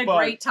had a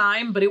great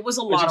time, but it was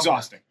a lot. It's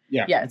exhausting.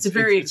 Yeah, it's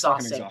very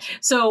exhausting.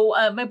 So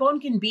Mabon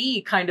can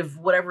be kind of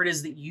whatever it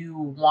is that you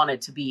want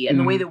it to be, and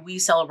the way that we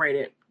celebrate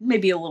it may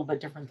be a little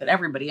bit different than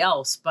everybody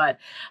else. But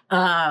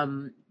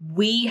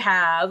we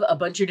have a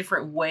bunch of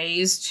different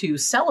ways to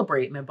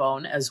celebrate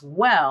Mabon as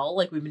well,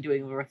 like we've been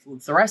doing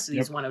with the rest of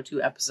these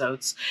 102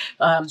 episodes.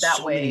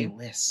 That way, many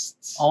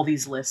lists. All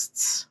these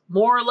lists,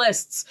 more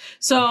lists.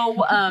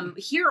 So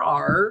here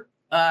are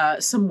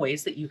some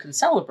ways that you can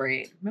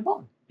celebrate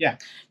Mabon. Yeah.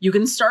 You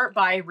can start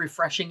by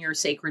refreshing your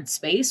sacred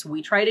space.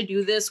 We try to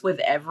do this with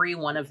every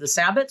one of the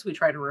Sabbats. We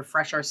try to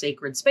refresh our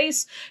sacred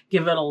space,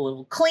 give it a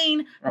little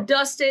clean,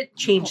 dust it,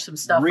 change some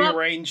stuff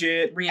rearrange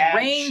up,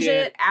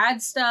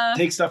 add stuff,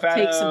 take stuff out,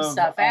 take some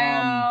stuff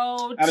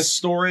out of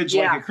storage.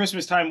 Like at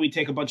Christmas time, we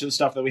take a bunch of the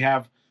stuff that we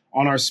have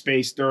on our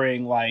space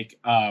during like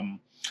the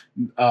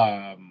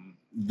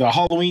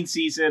Halloween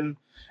season,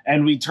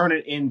 and we turn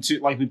it into,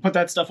 like, we put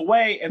that stuff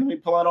away and then we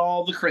pull out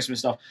all the Christmas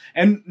stuff.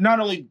 And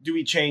not only do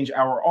we change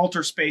our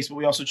altar space, but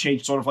we also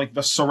change sort of like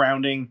the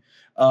surrounding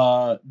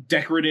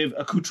decorative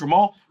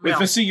accoutrement, with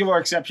the singular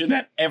exception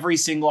that every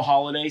single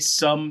holiday,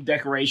 some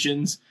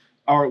decorations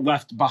are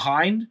left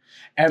behind,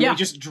 and we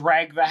just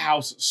drag the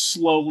house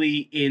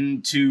slowly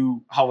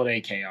into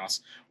holiday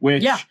chaos,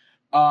 which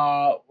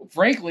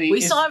frankly, we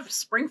still have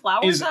spring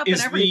flowers up and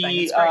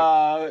everything. It's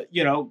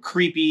great.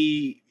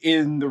 Creepy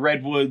in the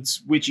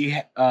redwoods witchy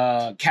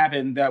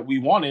cabin that we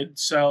wanted.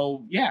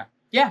 So yeah,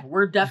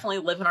 we're definitely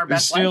living our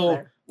best still life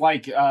there.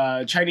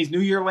 Like Chinese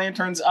New Year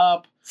lanterns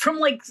up from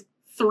like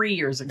 3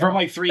 years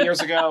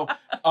ago.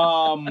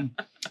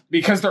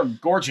 Because they're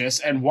gorgeous,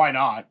 and why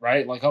not,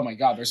 right? Like, oh my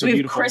God, they're so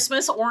beautiful. We have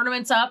Christmas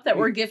ornaments up that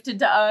were gifted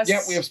to us. Yeah,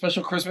 we have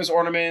special Christmas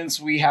ornaments.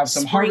 We have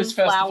some Harvest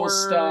Festival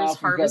stuff.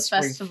 Harvest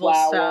Festival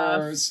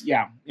stuff.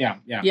 Yeah.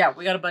 Yeah,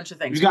 we got a bunch of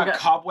things. We've got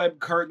cobweb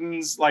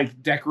curtains,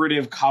 like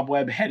decorative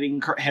cobweb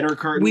header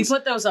curtains. We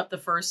put those up the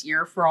first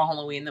year for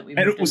Halloween that we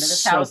moved into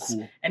this house.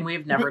 Cool. And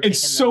we've never taken them down.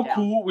 It's so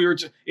cool. We were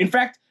just, in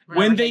fact,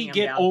 when they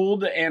get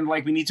old and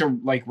like we need to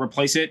like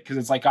replace it because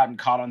it's like gotten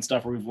caught on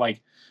stuff where we've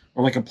like,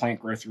 or like a plant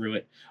grow through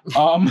it.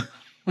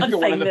 Like the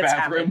one in the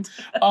bathroom.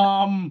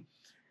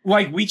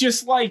 Like we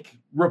just like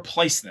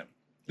replace them.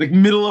 Like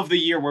middle of the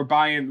year, we're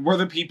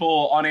the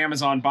people on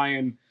Amazon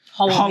buying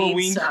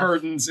Halloween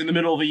curtains in the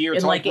middle of the year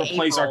to like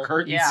replace our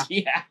curtains.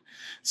 Yeah.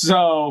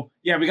 So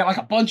yeah, we got like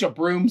a bunch of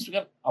brooms. We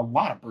got a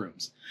lot of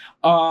brooms.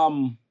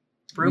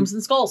 Brooms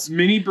and skulls.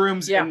 Mini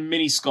brooms and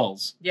mini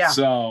skulls. Yeah.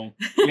 So,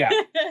 yeah.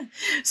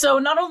 So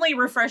not only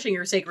refreshing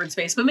your sacred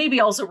space, but maybe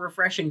also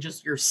refreshing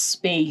just your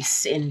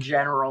space in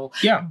general.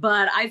 Yeah.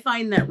 But I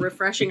find that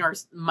refreshing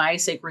my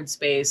sacred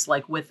space,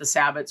 like with the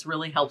Sabbats,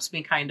 really helps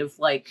me kind of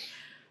like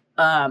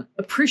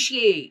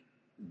appreciate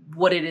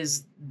what it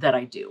is that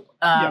I do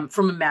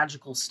from a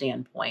magical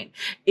standpoint.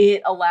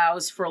 It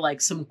allows for like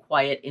some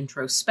quiet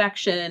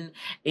introspection.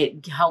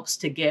 It helps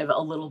to give a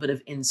little bit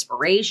of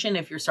inspiration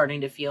if you're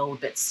starting to feel a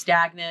bit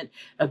stagnant.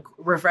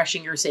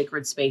 Refreshing your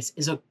sacred space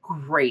is a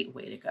great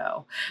way to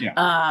go. Yeah.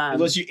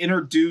 Unless you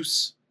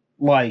introduce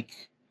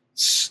like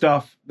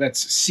stuff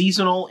that's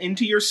seasonal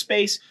into your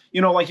space,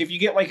 like if you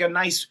get like a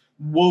nice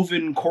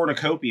woven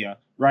cornucopia,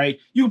 right?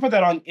 You can put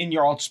that on in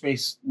your altar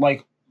space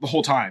like the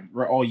whole time,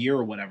 right, all year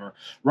or whatever,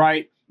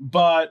 right?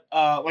 But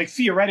like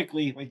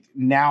theoretically, like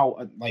now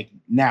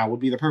would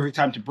be the perfect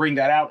time to bring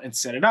that out and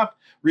set it up,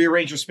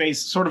 rearrange your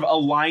space, sort of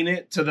align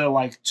it to the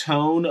like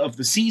tone of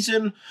the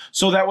season,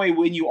 so that way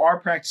when you are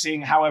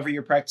practicing, however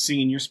you're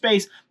practicing in your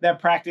space, that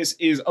practice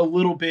is a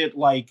little bit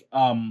like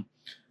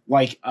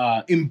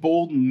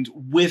emboldened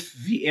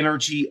with the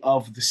energy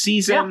of the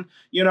season,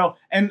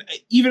 and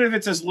even if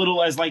it's as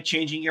little as like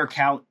changing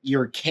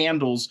your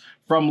candles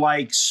from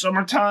like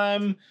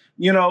summertime,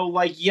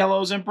 like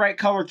yellows and bright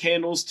colored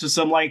candles to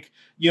some like,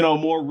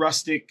 more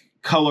rustic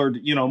colored,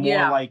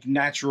 more like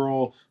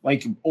natural,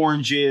 like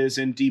oranges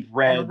and deep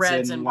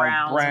reds and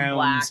like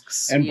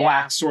browns and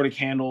black sort of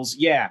candles.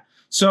 Yeah.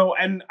 So,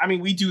 and I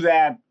mean, we do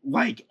that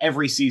like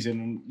every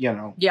season,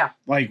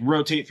 like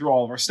rotate through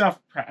all of our stuff.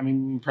 I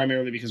mean,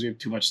 primarily because we have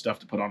too much stuff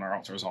to put on our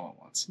altars all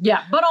at once.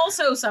 Yeah. But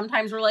also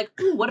sometimes we're like,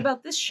 ooh, what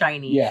about this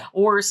shiny? Yeah.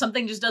 Or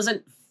something just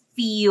doesn't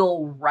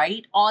feel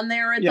right on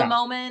there at the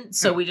moment.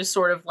 So we just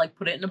sort of like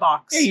put it in a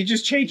box. Yeah. You're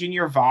just changing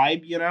your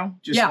vibe,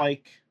 just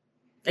like,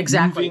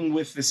 Exactly. moving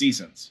with the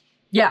seasons.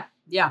 Yeah.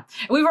 Yeah.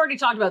 And we've already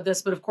talked about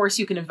this, but of course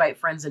you can invite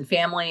friends and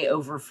family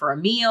over for a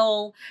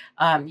meal.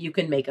 You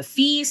can make a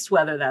feast,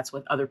 whether that's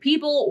with other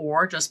people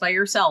or just by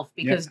yourself,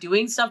 because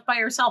doing stuff by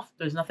yourself,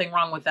 there's nothing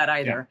wrong with that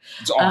either.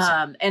 Yeah. It's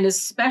awesome. And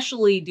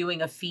especially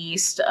doing a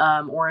feast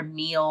or a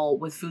meal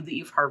with food that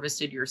you've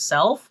harvested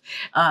yourself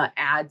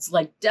adds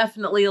like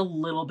definitely a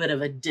little bit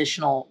of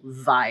additional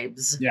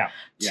vibes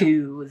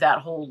to that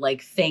whole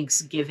like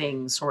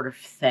Thanksgiving sort of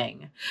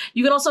thing.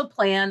 You can also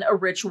plan a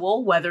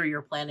ritual, whether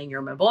you're planning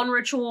your Mabon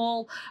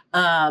ritual,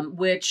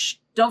 which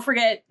don't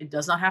forget, it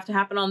does not have to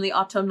happen on the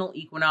autumnal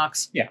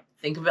equinox. Yeah.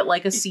 Think of it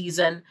like a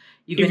season.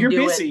 If you're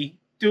busy,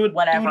 do it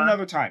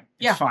another time.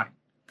 It's fine.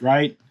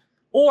 Right?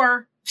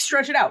 Or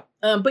stretch it out.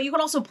 But you can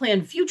also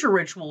plan future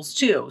rituals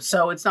too.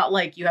 So it's not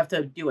like you have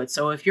to do it.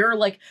 So if you're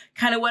like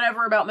kind of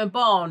whatever about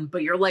Mabon,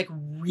 but you're like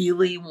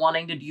really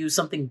wanting to do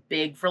something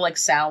big for like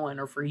Samhain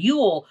or for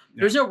Yule,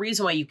 there's no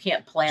reason why you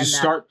can't plan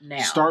just that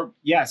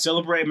now.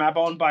 Celebrate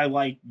Mabon by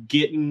like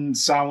getting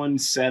Samhain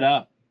set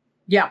up.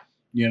 Yeah.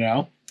 You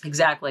know?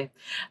 Exactly.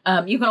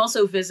 You can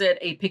also visit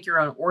a pick your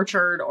own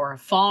orchard or a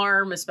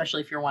farm,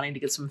 especially if you're wanting to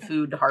get some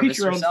food to harvest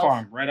yourself. Pick your own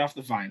farm right off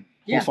the vine.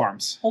 Whole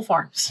farms. Whole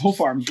farms. Whole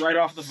farms right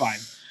off the vine.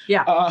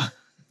 Yeah.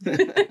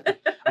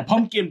 A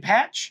pumpkin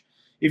patch.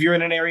 If you're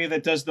in an area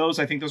that does those,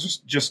 I think those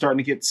are just starting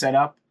to get set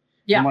up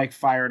and like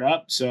fired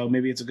up. So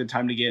maybe it's a good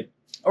time to get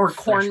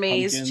corn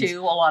maze pumpkins.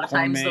 Too. A lot of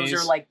times those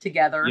are like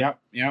together. Yep.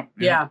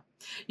 Yeah.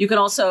 You can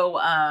also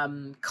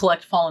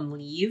collect fallen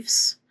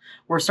leaves.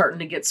 We're starting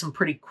to get some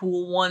pretty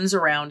cool ones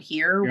around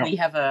here. Yep. We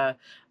have a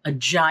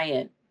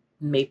giant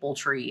maple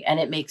tree,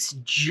 and it makes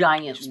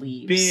giant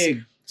leaves.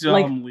 Big,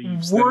 dumb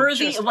leaves.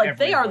 Worthy, like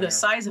they are the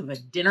size of a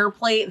dinner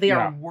plate. They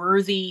are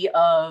worthy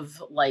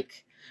of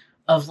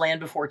Land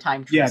Before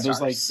Time tree stars.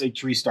 Those like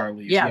tree star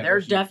leaves. Yeah, they're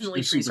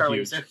definitely tree star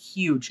leaves. They're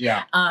huge.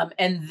 Yeah.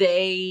 And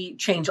they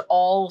change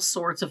all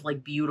sorts of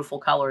like beautiful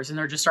colors, and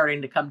they're just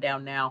starting to come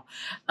down now.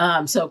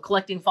 So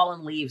collecting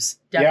fallen leaves,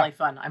 definitely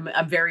fun.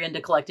 I'm very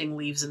into collecting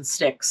leaves and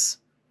sticks.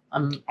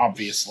 I'm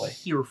obviously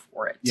here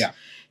for it. Yeah.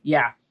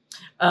 Yeah.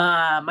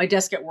 My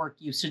desk at work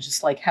used to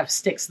just like have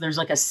sticks. There's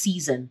like a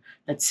season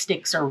that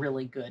sticks are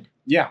really good.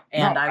 Yeah.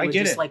 And I would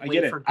just like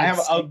wait for good I have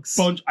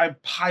sticks. I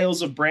have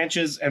piles of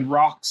branches and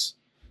rocks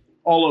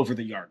all over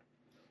the yard.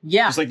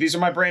 Yeah. It's like, these are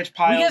my branch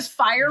piles. We get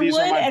firewood,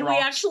 and we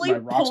actually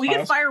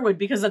get firewood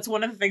because that's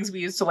one of the things we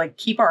use to like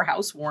keep our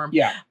house warm.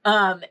 Yeah.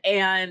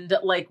 And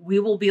like we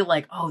will be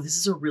like, oh, this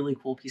is a really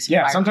cool piece of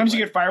firewood. Yeah, sometimes you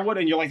get firewood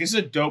and you're like, this is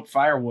a dope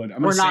firewood.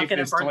 I'm going to save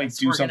this to like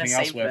do something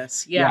else with.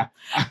 This. Yeah.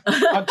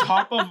 On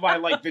top of my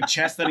like the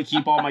chest that I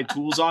keep all my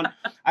tools on,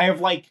 I have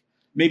like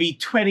maybe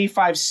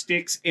 25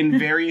 sticks in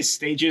various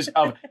stages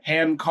of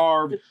hand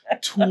carved,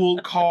 tool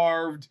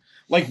carved,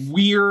 like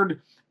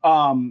weird.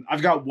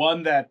 I've got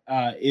one that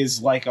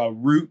is like a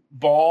root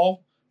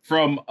ball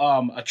from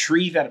a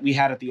tree that we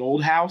had at the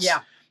old house.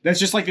 Yeah. That's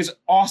just like this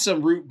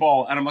awesome root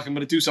ball, and I'm like, I'm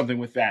going to do something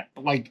with that.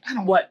 But like,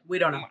 we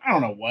don't know. I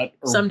don't know what.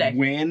 Or someday.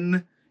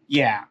 When.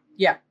 Yeah.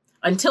 Yeah.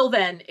 Until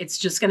then, it's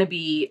just going to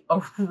be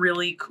a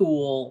really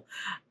cool.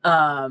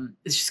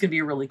 It's just going to be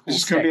a really cool. It's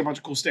just going to be a bunch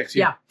of cool sticks.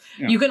 Yeah.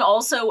 You can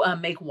also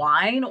make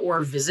wine or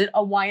visit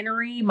a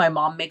winery. My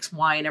mom makes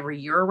wine every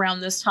year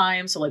around this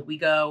time, so like we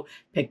go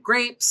pick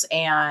grapes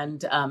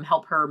and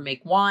help her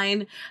make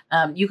wine.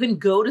 You can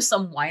go to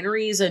some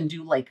wineries and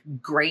do like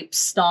grape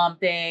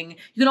stomping.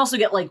 You can also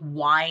get like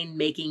wine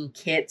making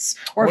kits,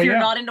 or if you're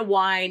not into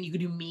wine, you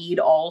can do mead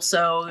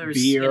also. There's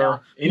beer,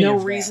 no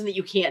reason that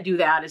you can't do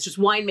that. It's just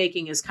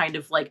winemaking is kind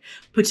of like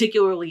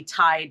particularly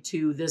tied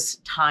to this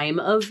time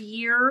of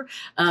year,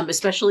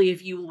 especially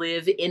if you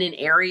live in an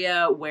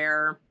area where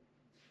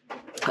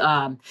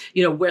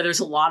where there's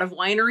a lot of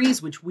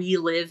wineries, which we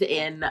live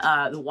in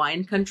the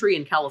wine country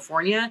in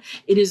California.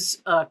 It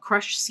is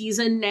crush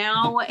season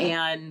now,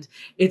 and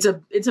it's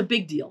a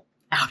big deal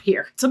out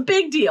here. It's a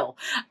big deal.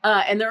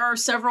 And there are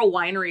several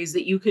wineries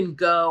that you can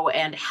go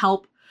and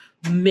help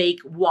make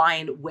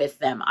wine with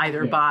them,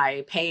 either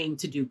by paying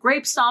to do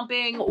grape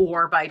stomping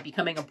or by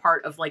becoming a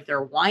part of like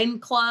their wine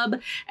club.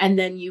 And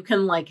then you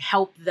can like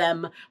help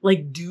them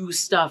like do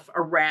stuff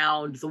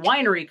around the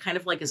winery, kind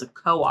of like as a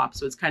co-op.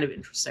 So it's kind of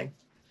interesting.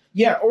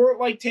 Yeah. Or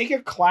like take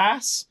a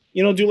class,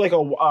 do like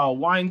a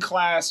wine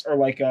class or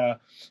like a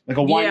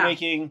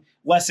winemaking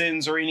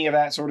lessons or any of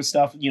that sort of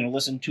stuff,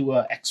 listen to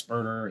an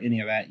expert or any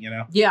of that,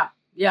 Yeah.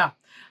 Yeah.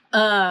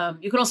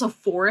 You can also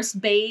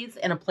forest bathe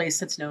in a place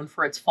that's known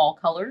for its fall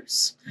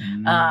colors.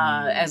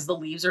 As the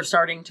leaves are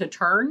starting to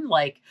turn,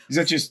 like is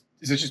that just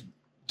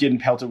getting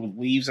pelted with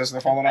leaves as they're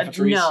falling off the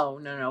trees?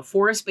 No.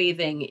 Forest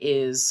bathing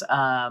is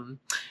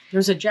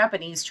there's a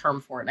Japanese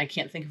term for it, and I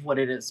can't think of what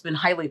it is. It's been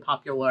highly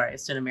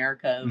popularized in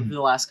America over the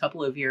last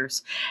couple of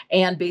years.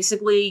 And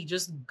basically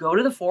just go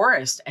to the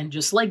forest and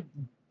just like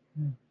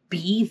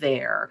be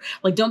there.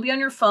 Like, don't be on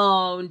your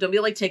phone. Don't be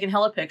like taking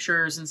hella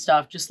pictures and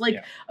stuff. Just like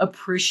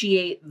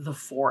appreciate the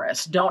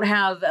forest. Don't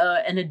have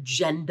an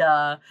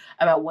agenda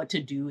about what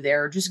to do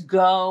there. Just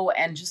go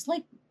and just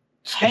like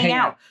hang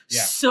out.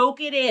 Yeah.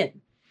 Soak it in.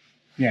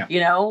 Yeah.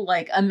 You know,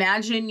 like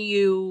imagine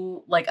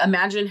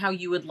how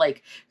you would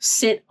like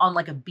sit on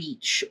like a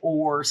beach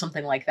or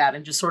something like that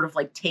and just sort of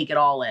like take it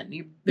all in.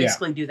 You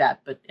basically do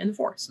that, but in the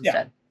forest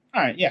instead.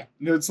 All right, yeah.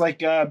 It's like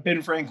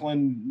Ben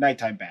Franklin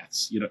nighttime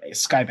baths,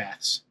 sky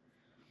baths,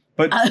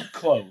 but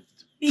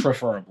clothed,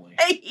 preferably.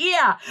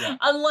 Yeah,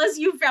 unless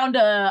you found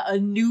a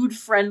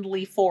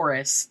nude-friendly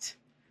forest.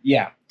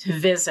 Yeah. To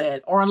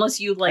visit, or unless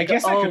you like. I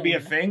guess that could be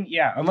a thing.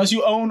 Yeah, unless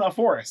you own a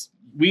forest.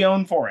 We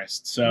own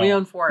forests, so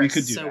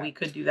we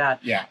could do that.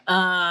 Yeah.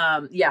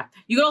 Yeah.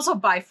 You can also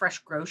buy fresh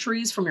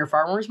groceries from your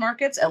farmers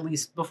markets, at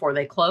least before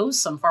they close.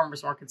 Some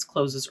farmers markets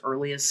close as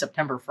early as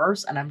September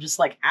 1st, and I'm just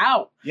like,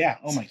 ow. Yeah.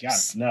 Oh my God.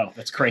 No,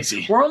 that's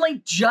crazy. We're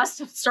only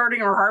just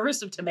starting our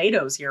harvest of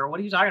tomatoes here. What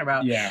are you talking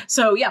about? Yeah.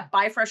 So yeah,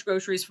 buy fresh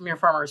groceries from your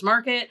farmers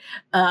market.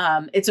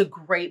 It's a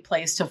great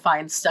place to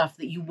find stuff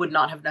that you would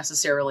not have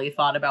necessarily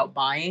thought about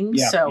buying.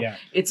 Yeah, so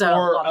it's a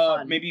lot of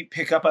fun. Maybe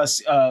pick up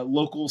a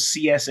local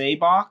CSA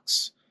box.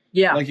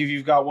 Yeah. Like if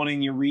you've got one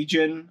in your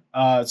region,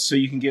 so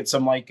you can get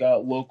some like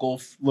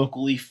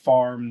locally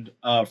farmed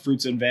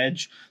fruits and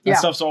veg. That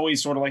stuff's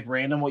always sort of like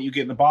random what you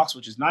get in the box,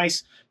 which is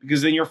nice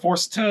because then you're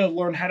forced to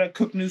learn how to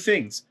cook new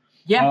things.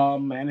 Yeah.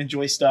 And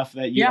enjoy stuff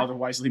that you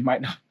otherwise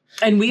might not.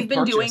 And we've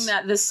been doing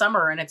that this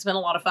summer, and it's been a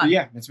lot of fun.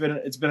 Yeah, it's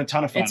been a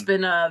ton of fun. It's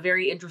been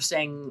very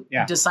interesting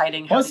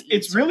deciding how Plus, to eat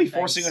it's really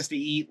forcing us to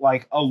eat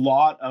like a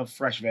lot of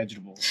fresh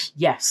vegetables.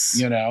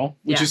 Yes.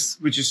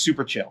 Which is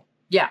super chill.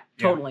 Yeah,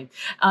 totally.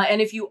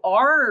 And if you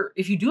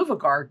do have a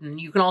garden,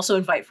 you can also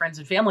invite friends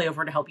and family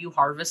over to help you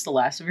harvest the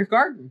last of your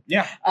garden.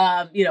 Yeah.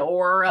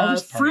 Or a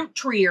fruit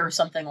tree or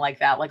something like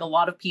that. Like a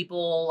lot of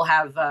people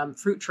have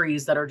fruit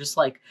trees that are just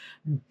like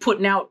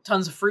putting out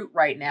tons of fruit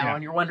right now,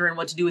 and you're wondering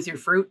what to do with your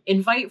fruit.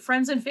 Invite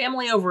friends and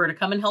family over to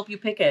come and help you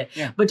pick it.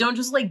 Yeah. But don't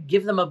just like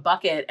give them a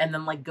bucket and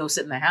then like go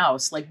sit in the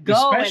house. Like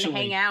go and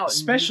hang out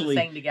and do the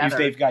thing together. If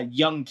they've got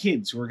young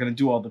kids who are going to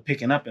do all the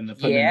picking up and the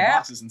putting in the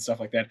boxes and stuff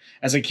like that.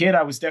 As a kid,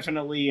 I was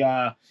definitely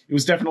it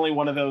was definitely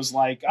one of those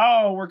like,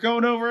 oh, we're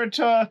going over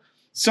to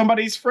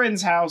somebody's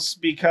friend's house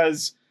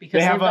because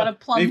they have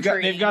they've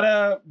got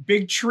a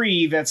big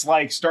tree that's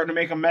like starting to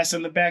make a mess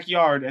in the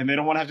backyard and they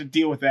don't want to have to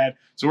deal with that.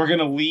 So we're going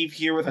to leave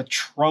here with a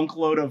trunk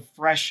load of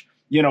fresh,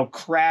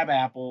 crab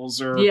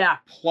apples or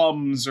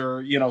plums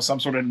or, some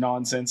sort of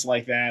nonsense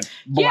like that.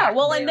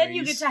 And then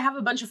you get to have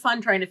a bunch of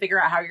fun trying to figure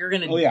out how you're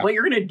going to what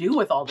you're going to do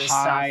with all this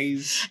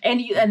stuff.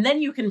 And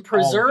then you can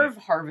preserve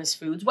harvest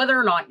foods, whether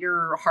or not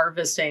you're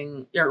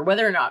harvesting or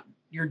whether or not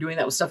you're doing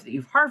that with stuff that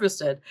you've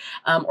harvested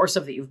or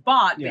stuff that you've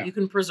bought, but you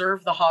can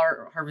preserve the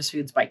harvest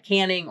foods by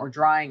canning or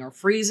drying or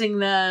freezing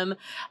them,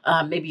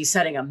 maybe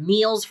setting up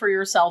meals for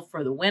yourself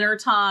for the winter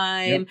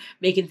time,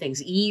 making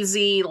things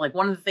easy. Like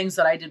one of the things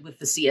that I did with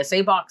the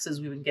CSA boxes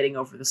we've been getting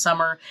over the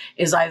summer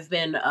is I've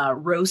been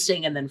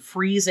roasting and then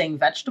freezing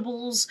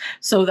vegetables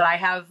so that I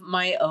have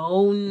my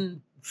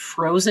own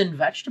frozen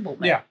vegetable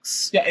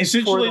mix. Yeah,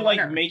 essentially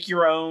like make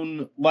your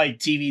own like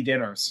TV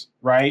dinners,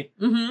 right?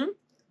 Mm-hmm.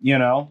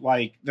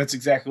 Like that's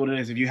exactly what it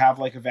is. If you have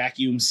like a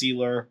vacuum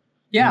sealer,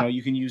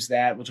 you can use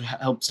that, which will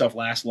help stuff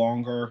last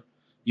longer,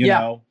 you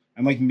know,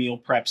 and like meal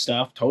prep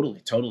stuff.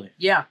 Totally.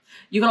 Yeah.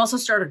 You can also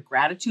start a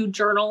gratitude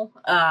journal.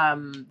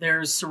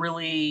 There's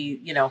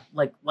really,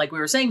 like we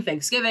were saying,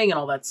 Thanksgiving and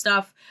all that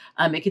stuff.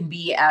 It can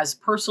be as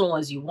personal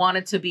as you want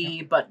it to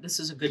be, but this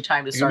is a good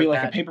time to start. It can be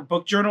like a paper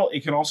book journal.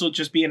 It can also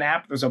just be an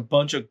app. There's a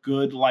bunch of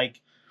good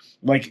like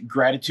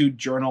gratitude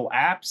journal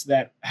apps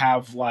that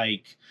have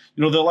like,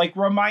 they'll like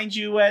remind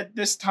you at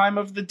this time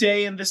of the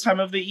day and this time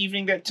of the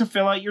evening to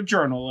fill out your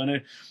journal. And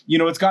it,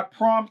 it's got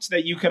prompts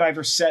that you could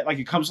either set, like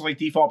it comes with like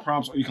default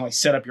prompts, or you can like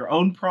set up your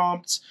own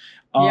prompts.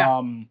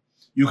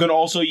 You can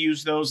also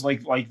use those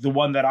like the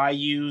one that I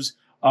use.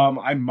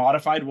 I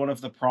modified one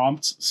of the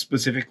prompts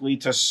specifically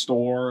to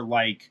store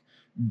like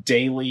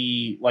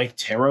daily like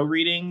tarot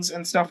readings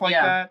and stuff like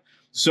that.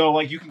 So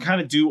like you can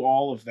kind of do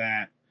all of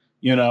that.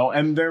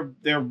 And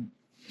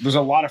there's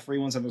a lot of free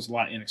ones and there's a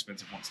lot of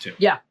inexpensive ones too.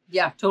 Yeah,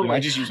 totally. I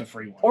just use a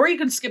free one. Or you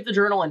can skip the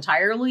journal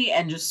entirely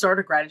and just start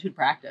a gratitude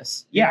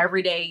practice.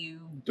 Every day you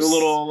do a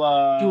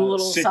little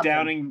sit something.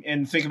 down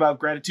and think about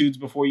gratitudes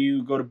before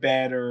you go to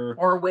bed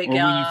or wake up,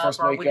 when you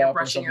first wake when you're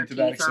brushing your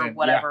teeth or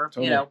whatever.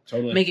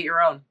 Totally. Make it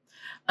your own.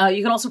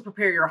 You can also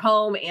prepare your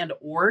home and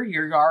or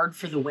your yard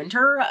for the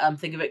winter.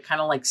 Think of it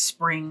kind of like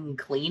spring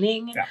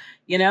cleaning.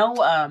 Pick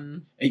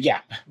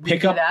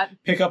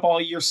up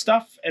all your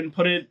stuff and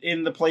put it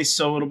in the place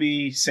so it'll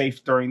be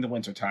safe during the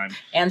winter time.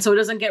 And so it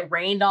doesn't get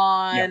rained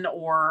on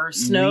or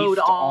snowed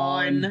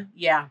on.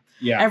 Yeah.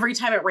 Every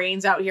time it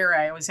rains out here,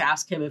 I always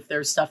ask him if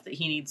there's stuff that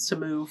he needs to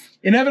move.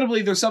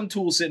 Inevitably, there's some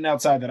tools sitting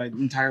outside that I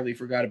entirely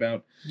forgot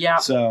about. Yeah.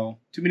 So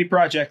too many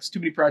projects,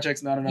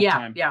 not enough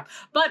time. Yeah.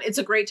 But it's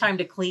a great time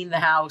to clean the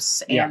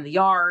house and the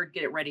yard,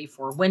 get it ready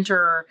for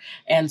winter,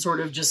 and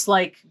sort of just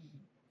like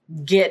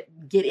get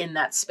in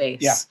that space.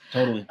 Yeah,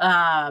 totally.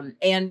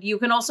 And you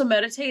can also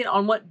meditate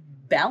on what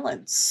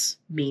balance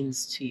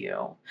means to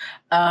you.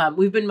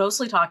 We've been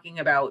mostly talking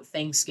about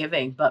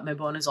Thanksgiving, but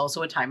Mabon is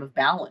also a time of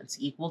balance.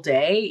 Equal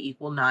day,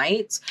 equal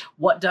nights.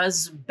 What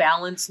does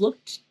balance look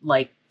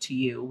like to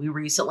you? We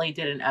recently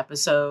did an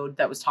episode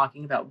that was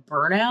talking about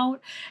burnout.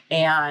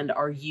 And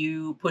are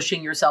you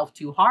pushing yourself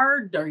too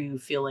hard? Are you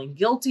feeling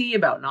guilty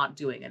about not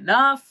doing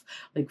enough?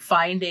 Like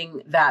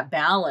finding that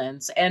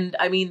balance. And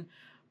I mean,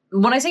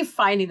 when I say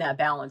finding that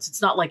balance,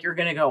 it's not like you're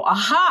going to go,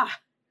 aha,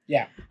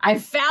 yeah, I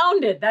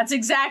found it. That's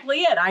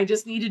exactly it. I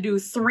just need to do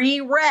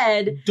 3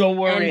 red. Don't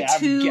worry, and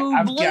 2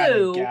 I've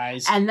blue, got it,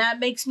 guys. And that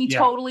makes me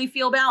totally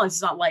feel balanced.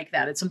 It's not like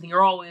that. It's something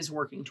you're always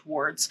working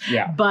towards.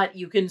 Yeah. But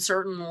you can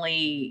certainly,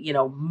 you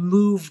know,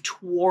 move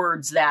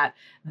towards that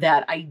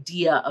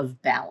idea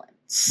of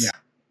balance.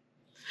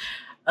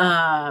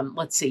 Yeah.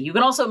 Let's see. You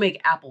can also make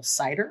apple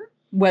cider,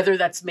 whether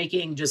that's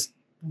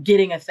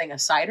getting a thing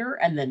of cider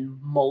and then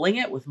mulling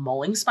it with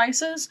mulling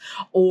spices,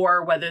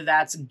 or whether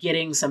that's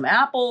getting some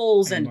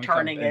apples and like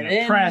turning it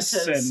into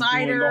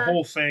cider, doing the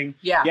whole thing.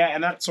 Yeah.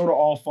 And that sort of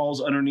all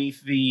falls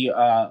underneath the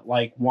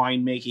like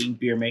wine making,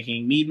 beer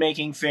making, mead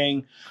making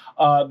thing.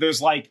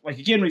 There's like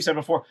again, we've said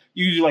before,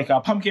 you do like a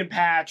pumpkin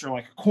patch or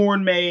like a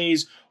corn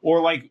maze,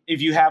 or like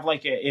if you have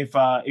like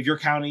if your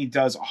county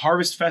does a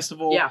harvest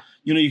festival,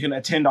 you know, you can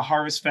attend a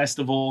harvest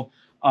festival.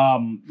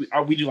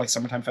 We do like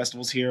summertime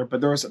festivals here,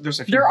 but there's a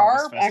few. There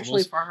are festivals.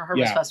 Actually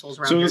harvest festivals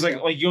around. So there's here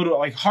like you go to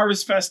like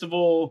harvest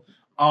festival,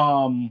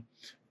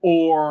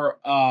 or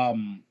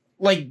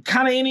like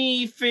kind of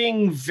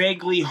anything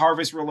vaguely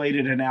harvest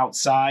related and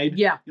outside.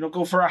 Yeah, you know,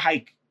 go for a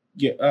hike.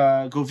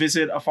 Go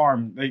visit a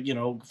farm. You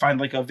know, find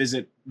like a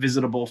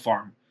visitable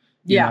farm.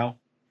 You know?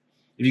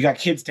 If you got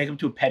kids, take them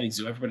to a petting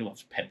zoo. Everybody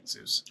loves petting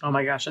zoos. Oh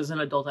my gosh, as an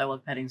adult, I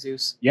love petting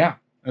zoos. Yeah.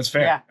 That's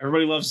fair. Yeah.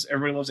 Everybody loves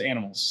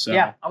animals. So.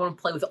 Yeah, I want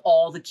to play with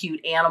all the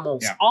cute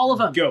animals. Yeah. All of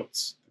them.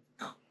 Goats.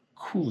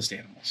 Coolest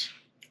animals.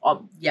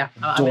 I'm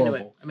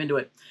into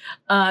it.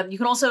 You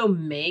can also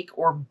make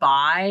or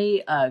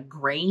buy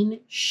grain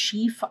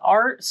sheaf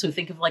art. So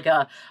think of like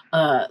a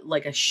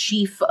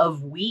sheaf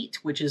of wheat,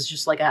 which is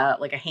just like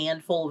a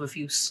handful of a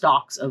few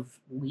stalks of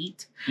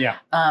wheat. Yeah.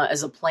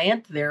 As a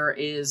plant, there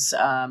is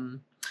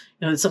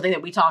you know, it's something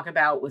that we talk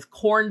about with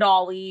corn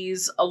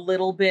dollies a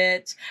little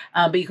bit,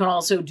 but you can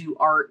also do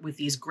art with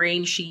these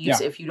grain sheaves.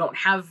 Yeah. If you don't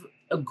have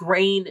a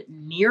grain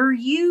near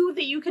you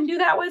that you can do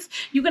that with,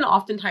 you can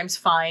oftentimes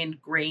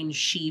find grain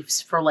sheaves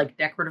for like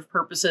decorative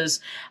purposes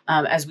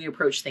as we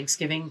approach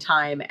Thanksgiving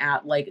time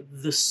at like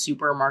the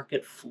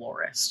supermarket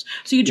florist.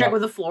 So you check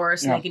with a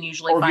florist and they can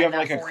usually find that.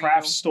 Or if you have like a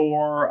craft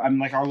store,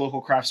 like our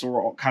local craft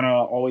store kind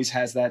of always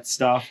has that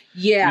stuff.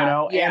 Yeah. You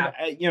know,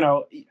 and you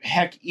know,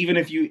 heck, even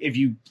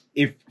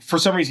if for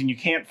some reason you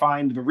can't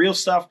find the real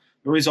stuff,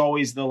 there is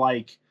always the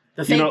like,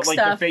 the fake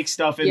stuff. The fake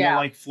stuff in the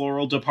like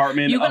floral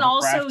department. You can of a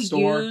also craft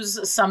store.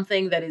 Use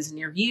something that is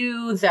near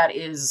you that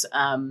is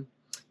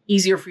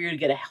easier for you to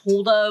get a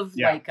hold of.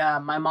 Yeah. Like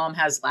my mom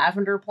has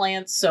lavender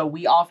plants, so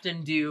we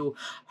often do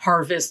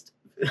harvest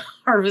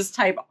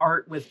type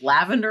art with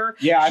lavender.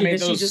 Yeah, I made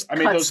those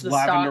lavender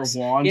stalks.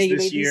 wands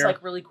this year. These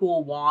like really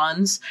cool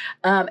wands.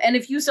 And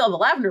if you sell the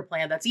lavender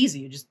plant, that's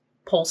easy. You just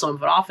pull some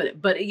of it off of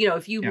it. But you know,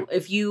 if you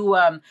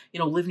you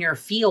know, live near a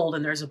field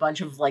and there's a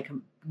bunch of like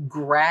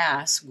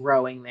grass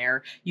growing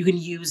there, you can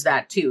use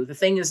that too. The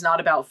thing is not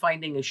about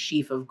finding a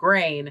sheaf of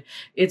grain.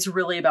 It's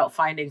really about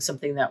finding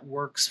something that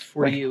works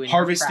for you.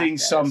 Harvesting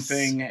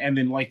something and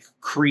then like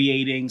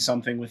creating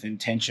something with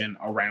intention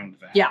around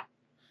that. Yeah.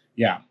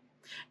 Yeah.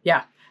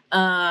 Yeah.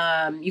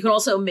 You can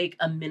also make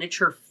a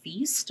miniature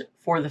feast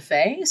for the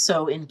Fae.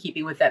 So in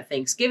keeping with that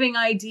Thanksgiving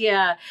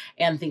idea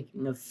and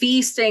thinking of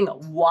feasting,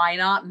 why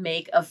not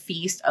make a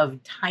feast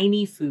of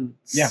tiny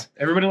foods? Yeah,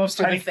 everybody loves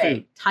tiny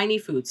food. Tiny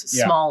foods,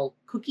 small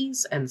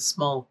cookies and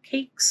small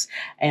cakes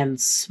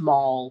and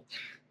small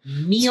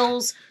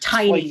meals,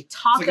 tiny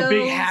tacos. It's like a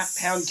big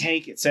half-pound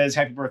cake. It says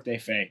 "Happy Birthday,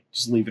 Fae."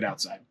 Just leave it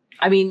outside.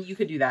 I mean, you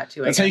could do that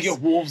too. That's how you get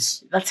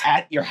wolves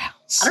at your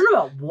house. I don't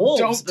know about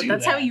wolves, but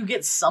that's how you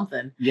get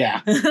something.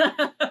 Yeah. You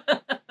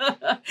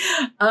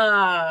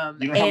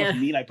know how much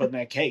meat I put in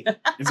that cake?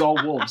 It's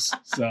all wolves.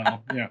 So,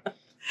 yeah.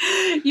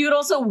 You could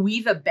also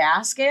weave a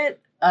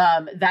basket.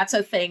 That's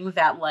a thing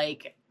that,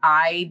 like,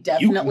 I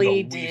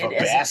definitely did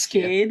as a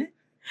kid.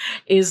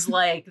 Is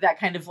like that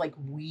kind of like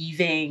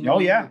weaving. Oh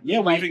yeah,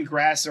 weaving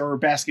grass or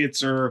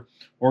baskets or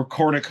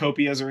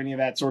cornucopias or any of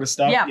that sort of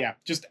stuff. Yeah.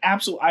 Just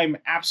I'm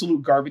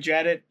absolute garbage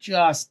at it.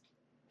 Just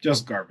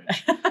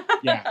garbage.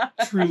 Yeah,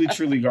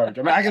 truly garbage.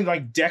 I mean, I can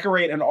like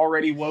decorate an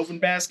already woven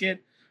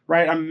basket,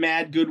 right? I'm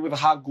mad good with a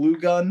hot glue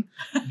gun,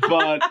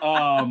 but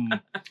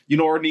you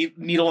know, or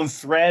needle and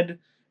thread.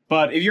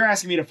 But if you're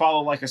asking me to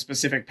follow like a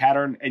specific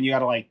pattern and you got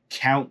to like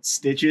count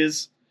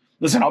stitches.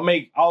 Listen,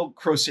 I'll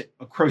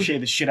crochet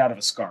the shit out of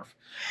a scarf.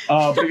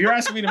 But if you're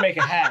asking me to make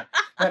a hat,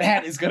 that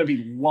hat is going to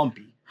be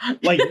lumpy.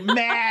 Like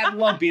mad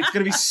lumpy. It's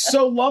going to be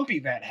so lumpy,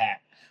 that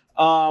hat.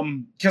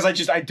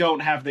 Because I don't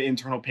have the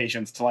internal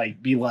patience to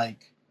like be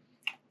like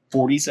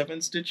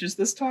 47 stitches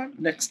this time.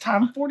 Next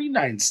time,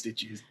 49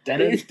 stitches.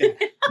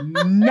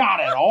 Not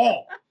at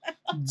all.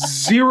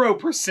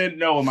 0%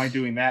 no am I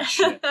doing that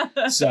shit.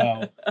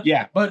 So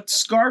yeah, but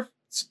scarf,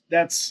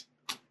 that's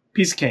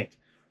piece of cake.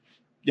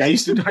 Yeah, I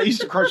used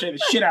to crochet the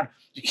shit out of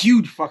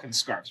huge fucking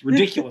scarves,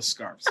 ridiculous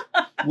scarves,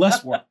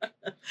 less work.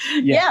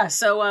 Yeah.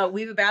 So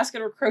we have a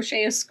basket or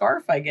crochet a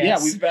scarf, I guess.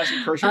 Yeah, we have a basket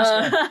or crochet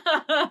a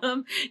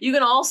scarf. You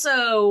can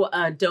also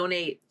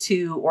donate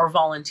to or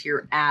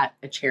volunteer at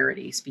a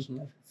charity. Speaking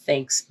of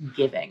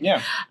Thanksgiving,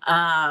 yeah,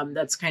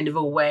 that's kind of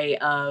a way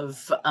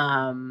of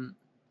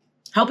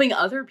helping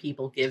other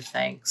people give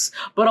thanks,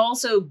 but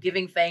also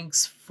giving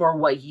thanks for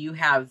what you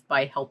have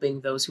by helping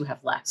those who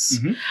have less.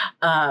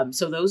 Mm-hmm.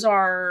 So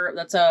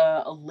that's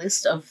a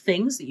list of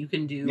things that you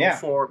can do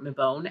for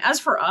Mabon.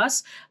 As for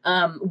us,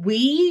 we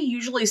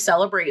usually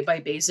celebrate by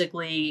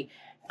basically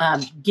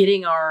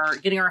getting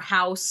our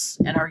house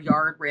and our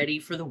yard ready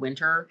for the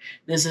winter.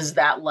 This is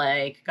that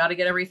got to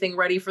get everything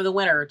ready for the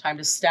winter. Time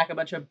to stack a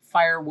bunch of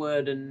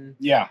firewood and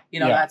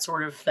that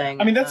sort of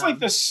thing. I mean, that's like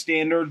the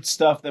standard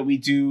stuff that we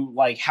do,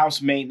 like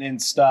house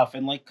maintenance stuff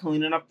and like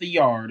cleaning up the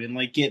yard and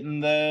like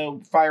getting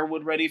the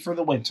firewood ready for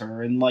the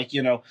winter and like,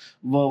 the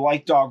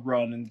like dog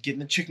run and getting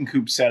the chicken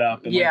coop set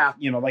up and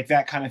like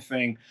that kind of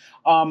thing.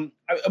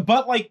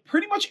 But like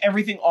pretty much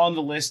everything on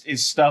the list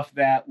is stuff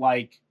that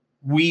like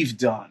we've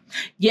done.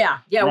 Yeah.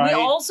 Right?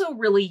 We also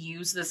really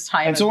use this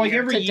time and so like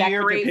every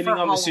year, depending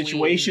on the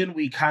situation,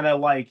 we kind of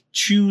like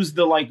choose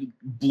the like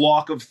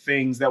block of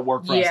things that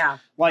work for us.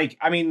 Like,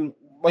 I mean,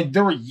 like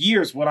there were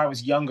years when I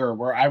was younger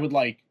where I would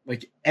like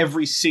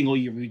every single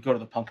year we'd go to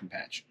the pumpkin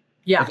patch.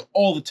 Yeah. Like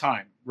all the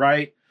time,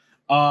 right?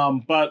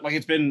 But like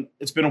it's been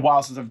a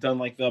while since I've done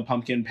like the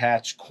pumpkin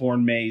patch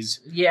corn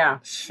maze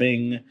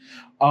thing.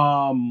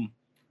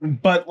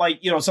 But like,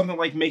 something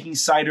like making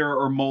cider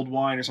or mulled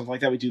wine or something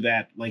like that, we do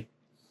that like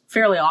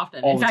fairly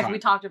often. In fact, we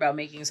talked about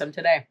making some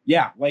today.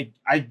 Yeah, like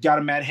I got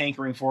a mad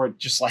hankering for it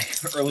just like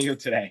earlier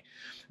today.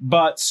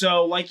 But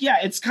so like, yeah,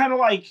 it's kind of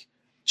like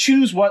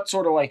choose what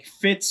sort of like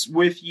fits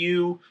with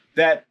you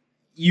that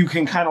you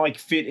can kind of like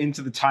fit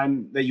into the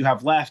time that you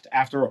have left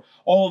after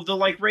all of the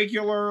like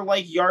regular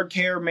like yard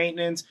care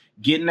maintenance,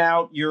 getting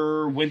out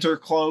your winter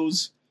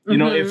clothes.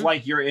 If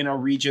like you're in a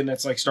region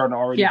that's like starting to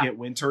already get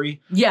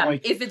wintry. Yeah,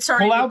 like, if it's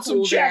starting to cool out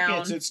some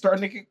jackets, down, it's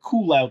starting to get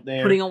cool out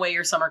there. Putting away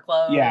your summer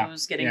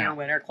clothes, getting your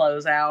winter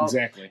clothes out.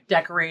 Exactly.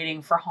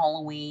 Decorating for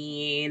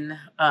Halloween,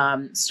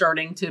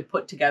 starting to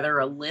put together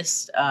a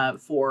list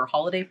for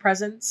holiday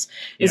presents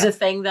is a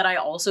thing that I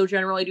also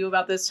generally do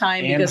about this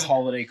time. And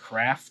holiday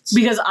crafts.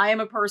 Because I am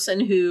a person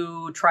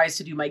who tries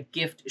to do my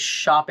gift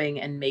shopping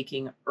and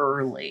making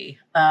early.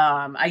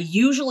 I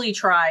usually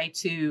try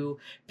to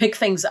pick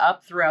things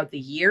up throughout the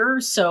year.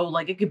 So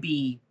like it could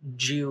be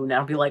June.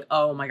 I'll be like,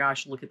 oh my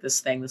gosh, look at this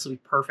thing. This will be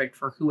perfect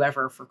for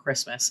whoever for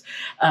Christmas.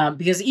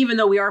 Because even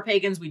though we are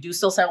pagans, we do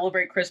still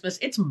celebrate Christmas.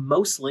 It's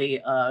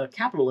mostly a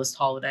capitalist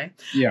holiday.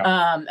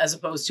 As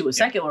opposed to a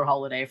secular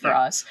holiday for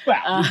us. We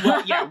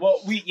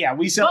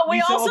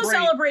also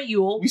celebrate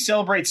Yule. We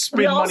celebrate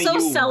spend money Yule. We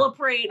also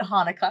celebrate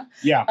Hanukkah.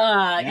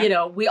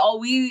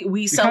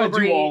 We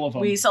celebrate all of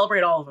them. We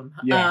celebrate all of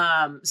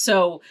them.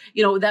 So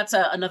that's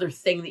another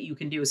thing that you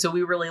can do. So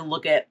we really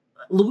look at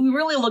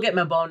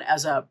Mabon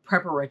as a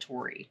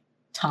preparatory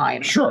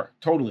time. Sure,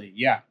 totally.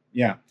 Yeah,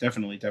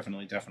 definitely.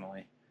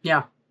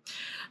 Yeah.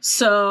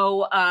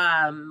 So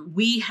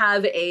we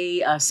have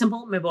a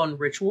simple Mabon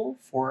ritual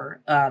for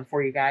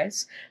you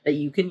guys that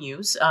you can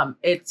use.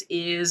 It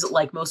is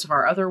like most of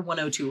our other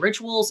 102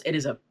 rituals. It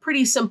is a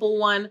pretty simple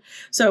one.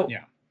 So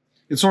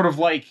it's sort of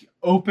like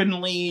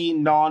openly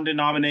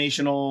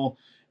non-denominational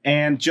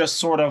and just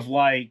sort of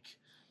like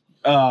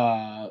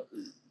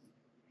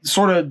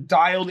sort of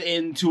dialed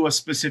into a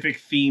specific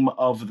theme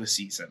of the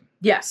season.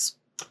 Yes.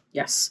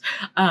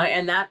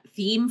 And that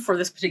theme for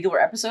this particular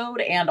episode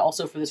and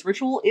also for this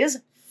ritual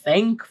is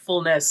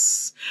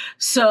thankfulness.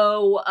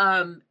 So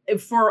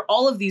for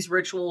all of these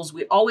rituals,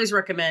 we always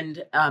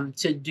recommend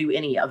to do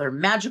any other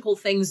magical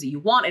things that you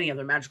want, any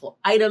other magical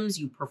items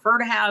you prefer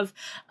to have,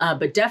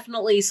 but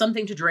definitely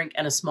something to drink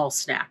and a small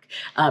snack.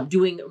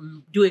 Doing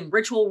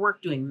ritual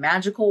work, doing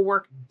magical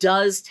work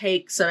does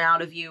take some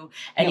out of you,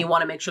 and you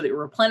want to make sure that you're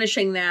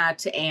replenishing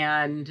that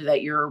and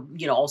that you're,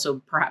 also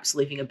perhaps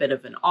leaving a bit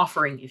of an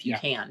offering if you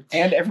can.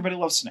 And everybody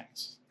loves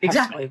snacks.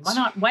 Exactly.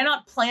 Why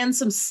not plan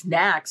some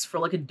snacks for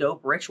like a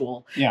dope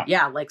ritual?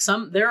 Yeah. Like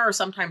there are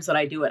some times that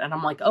I do it and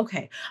I'm like,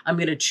 okay, I'm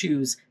going to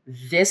choose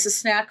this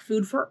snack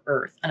food for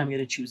earth and I'm going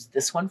to choose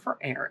this one for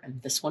air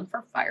and this one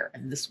for fire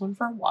and this one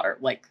for water.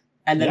 Like,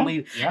 and then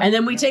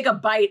we take a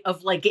bite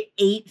of like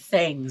 8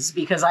 things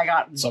because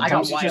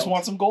sometimes you just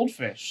want some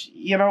goldfish.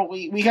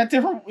 We got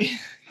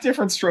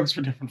different strokes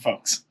for different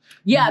folks.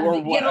 Yeah, the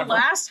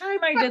last time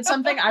I did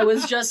something, I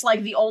was just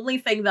like, the only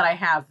thing that I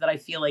have that I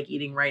feel like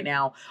eating right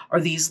now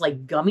are these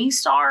like gummy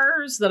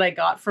stars that I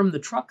got from the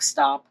truck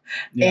stop.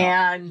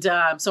 And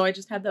so I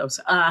just had those.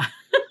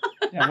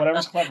 Yeah,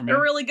 whatever's clever, man.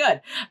 They're really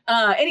good.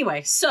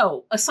 Anyway,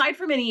 so aside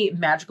from any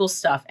magical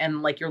stuff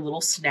and like your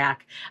little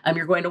snack,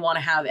 you're going to want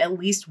to have at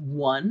least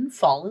one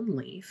fallen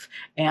leaf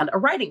and a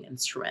writing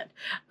instrument.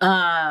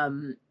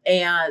 And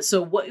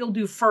so what you'll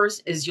do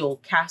first is you'll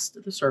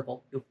cast the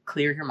circle, you'll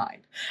clear your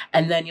mind,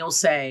 and then you'll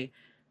say,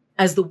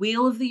 as the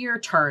wheel of the year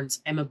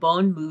turns and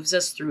Mabon moves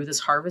us through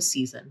this harvest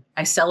season,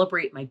 I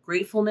celebrate my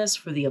gratefulness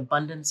for the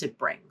abundance it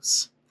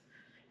brings.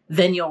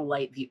 Then you'll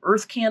light the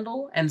earth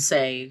candle and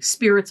say,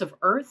 spirits of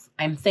earth,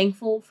 I'm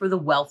thankful for the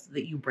wealth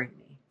that you bring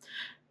me.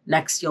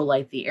 Next, you'll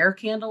light the air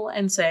candle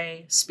and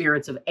say,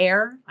 spirits of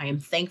air, I am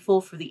thankful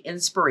for the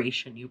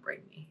inspiration you bring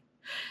me.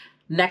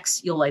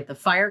 Next, you'll light the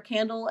fire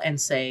candle and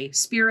say,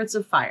 spirits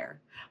of fire,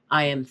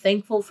 I am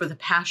thankful for the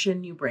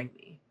passion you bring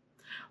me.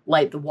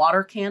 Light the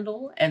water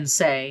candle and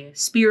say,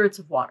 spirits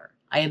of water,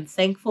 I am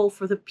thankful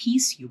for the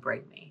peace you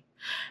bring me.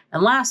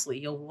 And lastly,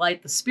 you'll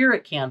light the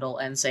spirit candle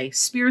and say,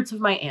 spirits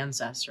of my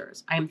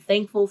ancestors, I am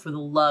thankful for the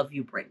love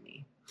you bring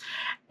me.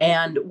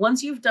 And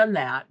once you've done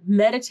that,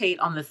 meditate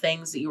on the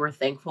things that you are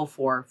thankful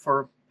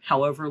for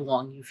however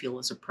long you feel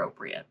is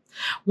appropriate.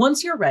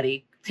 Once you're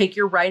ready, take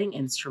your writing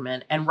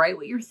instrument and write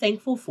what you're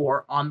thankful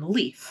for on the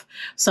leaf.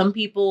 Some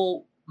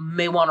people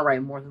may want to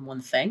write more than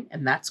one thing,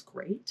 and that's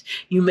great.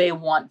 You may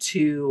want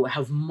to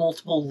have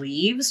multiple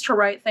leaves to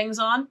write things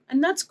on,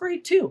 and that's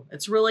great too.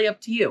 It's really up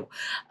to you,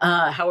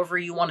 however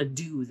you want to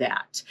do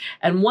that.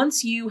 And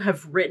once you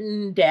have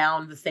written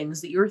down the things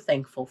that you're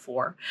thankful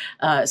for,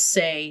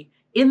 say,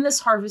 in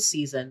this harvest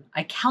season,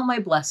 I count my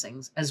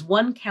blessings as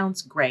one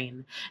counts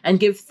grain and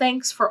give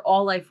thanks for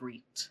all I've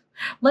reaped.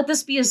 Let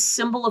this be a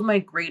symbol of my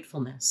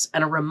gratefulness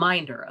and a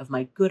reminder of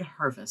my good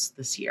harvest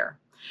this year.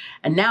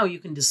 And now you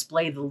can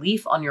display the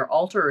leaf on your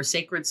altar or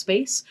sacred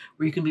space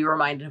where you can be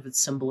reminded of its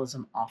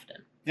symbolism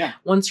often. Yeah.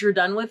 Once you're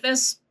done with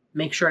this,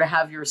 make sure to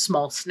have your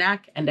small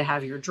snack and to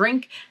have your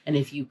drink. And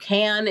if you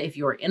can, if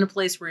you're in a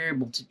place where you're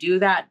able to do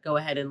that, go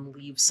ahead and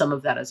leave some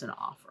of that as an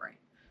offering.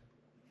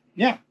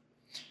 Yeah.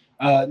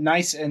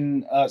 Nice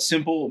and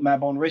simple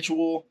Mabon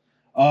ritual.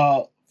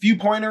 Few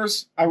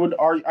pointers. I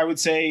would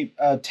say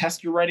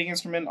test your writing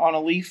instrument on a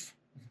leaf.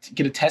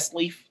 Get a test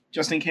leaf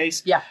just in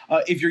case. Yeah.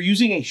 If you're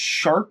using a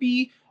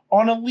Sharpie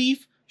on a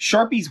leaf,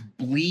 Sharpies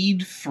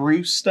bleed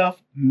through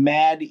stuff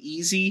mad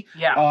easy.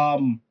 Yeah.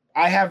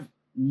 I have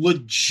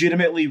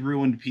legitimately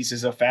ruined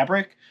pieces of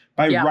fabric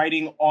by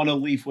writing on a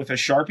leaf with a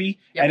Sharpie,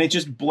 and it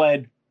just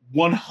bled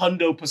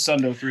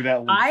 100% through that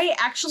leaf. I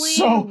actually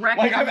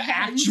recommend... I've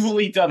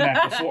actually done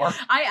that before.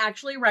 I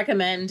actually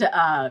recommend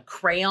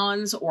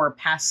crayons or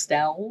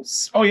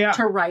pastels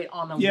to write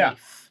on a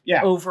leaf.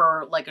 Yeah.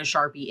 Over like a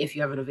Sharpie if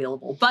you have it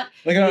available. But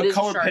like a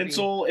color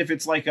pencil, if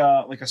it's like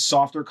a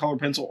softer color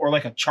pencil, or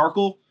like a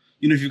charcoal.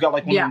 You know, if you've got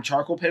like one of them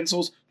charcoal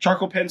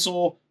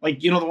pencil,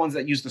 like, you know, the ones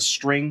that use the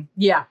string.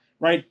 Yeah.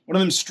 Right? One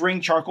of them string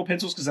charcoal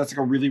pencils, because that's like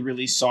a really,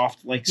 really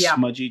soft, like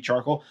smudgy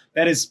charcoal.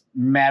 That is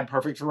mad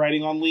perfect for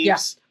writing on leaves.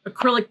 Yeah.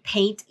 Acrylic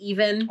paint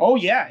even. Oh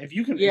yeah. If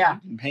you can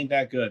paint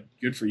that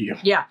good for you.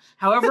 Yeah.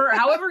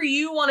 However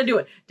you want to do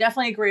it.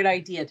 Definitely a great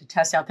idea to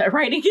test out that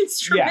writing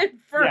instrument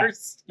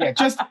first. Yeah.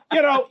 Just,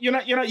 you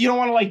don't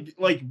want to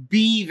like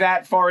be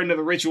that far into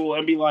the ritual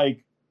and be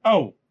like,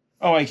 oh,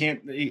 I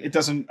can't, it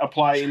doesn't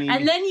apply any.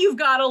 And then you've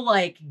got to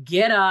like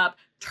get up,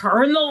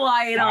 turn the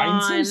light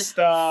on, some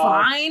stuff.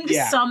 Find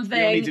something,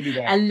 you don't need to do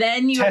that. And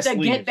then you have to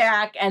get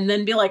back and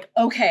then be like,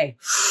 okay.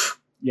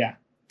 Yeah.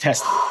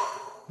 Test.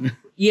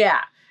 Yeah.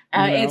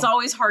 It's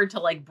always hard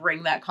to like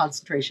bring that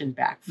concentration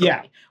back for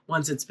me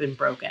once it's been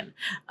broken,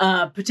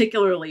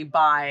 particularly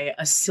by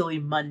a silly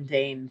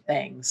mundane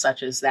thing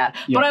such as that.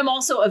 Yeah. But I'm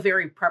also a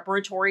very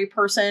preparatory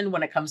person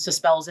when it comes to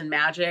spells and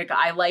magic.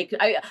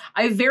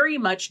 I very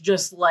much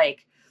just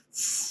like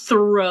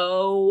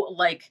throw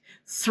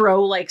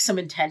some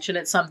intention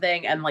at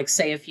something and like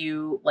say a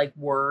few like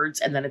words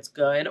and then it's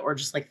good, or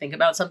just like think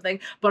about something.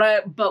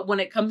 But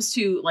when it comes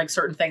to like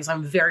certain things,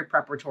 I'm very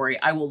preparatory.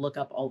 I will look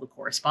up all the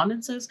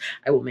correspondences.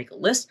 I will make a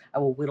list. I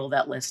will whittle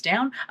that list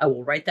down. I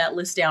will write that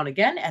list down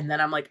again. And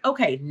then I'm like,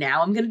 okay,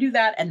 now I'm going to do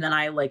that. And then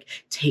I like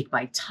take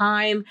my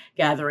time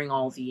gathering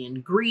all the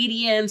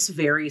ingredients,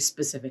 very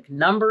specific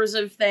numbers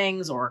of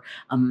things or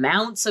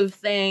amounts of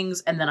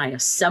things. And then I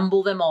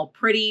assemble them all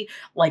pretty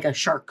like a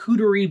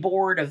charcuterie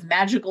board of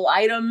magical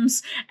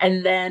items,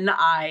 and then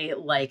I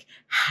like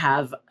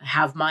have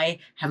my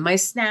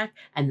snack,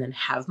 and then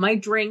have my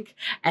drink,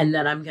 and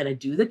then I'm gonna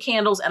do the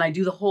candles, and I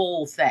do the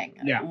whole thing.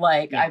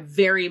 I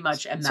very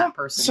much am that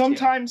person.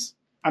 Sometimes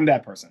I'm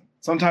that person.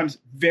 Sometimes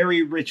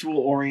very ritual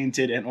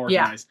oriented and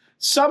organized. Yeah.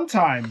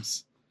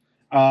 Sometimes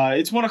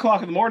it's 1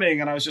 o'clock in the morning,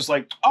 and I was just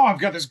like, oh, I've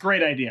got this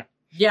great idea.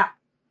 Yeah,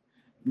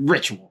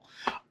 ritual.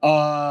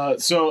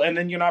 And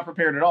then you're not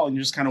prepared at all, and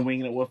you're just kind of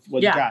winging it with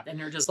what you got. And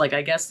you're just like,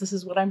 I guess this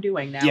is what I'm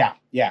doing now.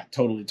 Yeah,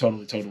 totally.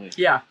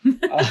 Yeah.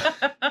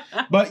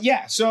 But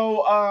yeah,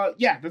 so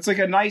that's like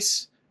a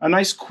nice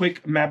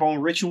quick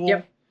Mabon ritual.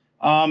 Yep.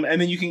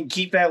 And then you can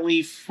keep that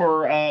leaf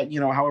for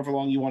however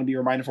long you want to be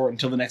reminded for it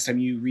until the next time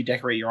you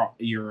redecorate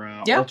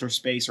your altar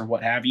space or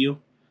what have you.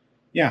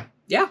 Yeah.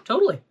 Yeah,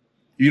 totally.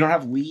 If you don't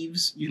have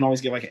leaves, you can always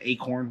get like an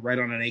acorn, right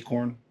on an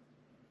acorn.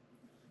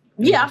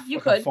 Yeah, you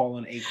could. A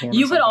fallen acorn.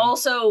 You could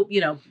also,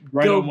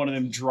 right on one of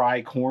them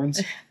dry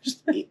corns.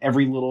 Just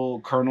every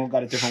little kernel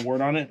got a different word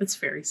on it. It's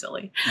very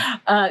silly.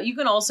 You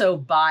can also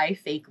buy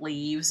fake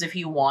leaves if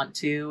you want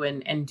to,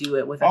 and do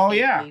it with a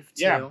fake leaf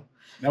too. Yeah,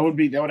 that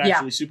would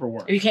actually super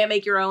work. If you can't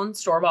make your own,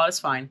 store-bought is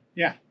fine.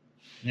 Yeah,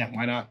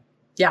 why not?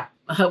 Yeah,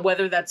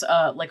 whether that's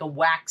like a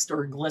waxed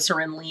or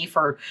glycerin leaf,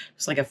 or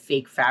just like a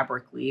fake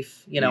fabric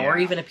leaf, or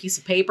even a piece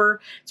of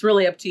paper. It's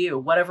really up to you.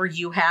 Whatever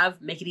you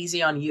have, make it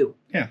easy on you.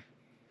 Yeah.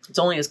 It's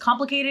only as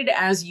complicated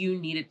as you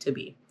need it to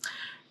be.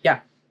 Yeah.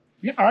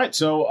 Yeah. All right.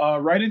 So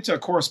right into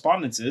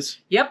correspondences.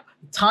 Yep.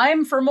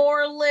 Time for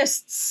more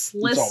lists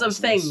of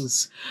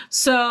things.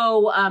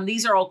 So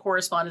these are all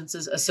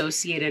correspondences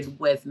associated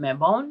with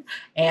Mabon,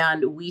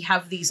 and we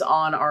have these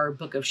on our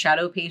Book of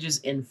Shadow pages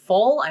in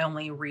full. I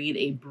only read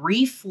a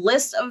brief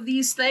list of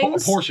these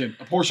things. A portion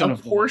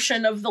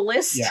of the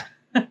list. Yeah.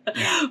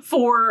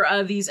 For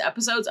these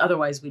episodes.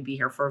 Otherwise, we'd be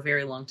here for a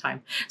very long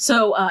time.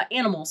 So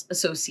animals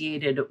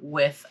associated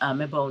with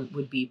Mabon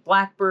would be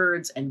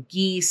blackbirds and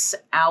geese,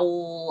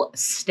 owl,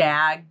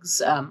 stags,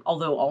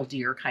 although all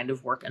deer kind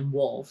of work, and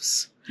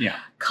wolves. Yeah.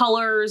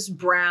 Colors,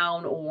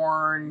 brown,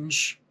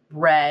 orange,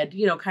 red,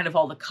 kind of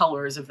all the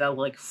colors of the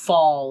like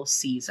fall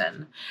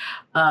season.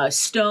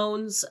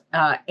 Stones,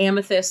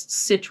 amethyst,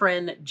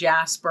 citron,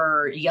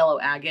 jasper,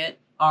 yellow agate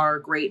are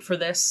great for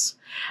this.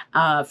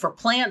 For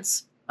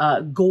plants,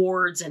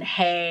 gourds and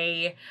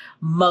hay,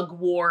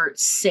 mugwort,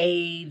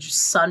 sage,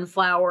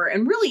 sunflower,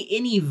 and really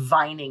any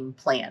vining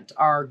plant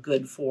are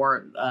good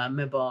for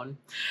Mabon.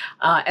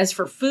 As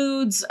for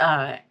foods,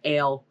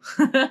 ale,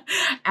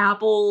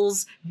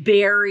 apples,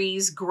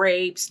 berries,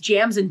 grapes,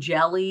 jams and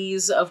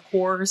jellies, of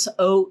course,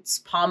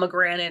 oats,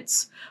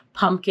 pomegranates,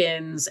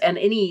 pumpkins, and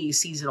any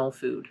seasonal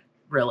food,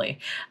 really.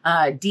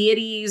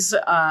 Deities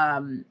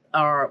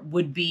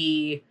would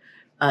be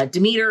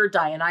Demeter,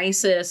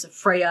 Dionysus,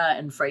 Freya,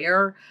 and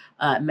Freyr,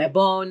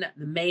 Mabon,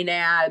 the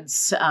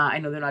Maenads. I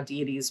know they're not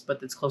deities,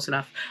 but that's close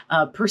enough.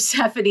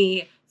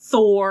 Persephone,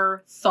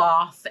 Thor,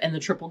 Thoth, and the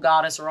triple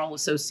goddess are all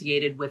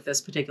associated with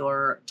this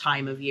particular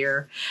time of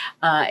year.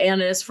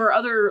 And as for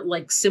other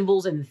like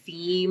symbols and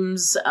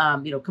themes,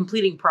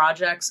 completing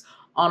projects,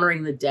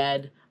 honoring the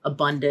dead,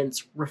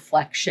 abundance,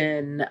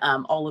 reflection,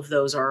 all of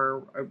those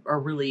are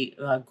really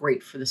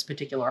great for this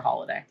particular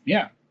holiday.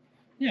 Yeah,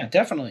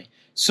 definitely.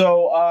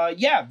 So,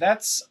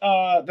 that's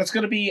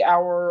going to be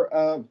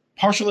our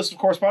partial list of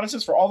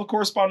correspondences. For all the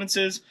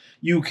correspondences,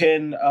 you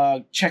can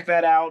check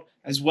that out,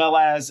 as well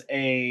as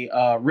a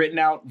written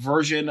out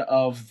version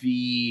of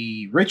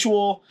the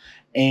ritual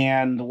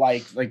and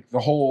like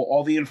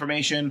all the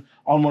information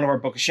on one of our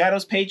Book of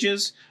Shadows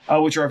pages,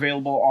 which are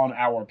available on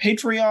our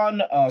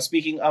Patreon.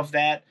 Speaking of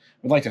that,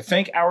 we'd like to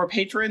thank our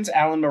patrons,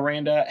 Alan,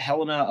 Miranda,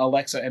 Helena,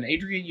 Alexa, and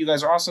Adrian. You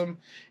guys are awesome,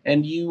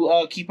 and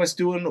you keep us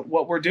doing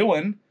what we're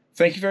doing.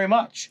 Thank you very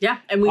much. Yeah,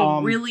 and we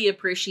really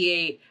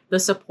appreciate the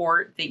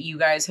support that you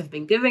guys have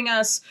been giving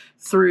us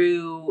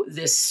through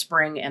this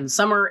spring and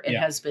summer. It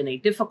has been a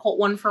difficult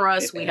one for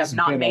us. We have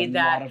not made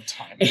that.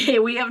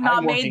 We have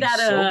not made that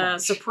a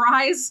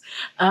surprise,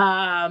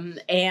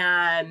 and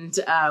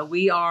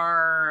we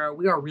are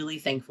really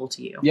thankful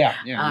to you. Yeah,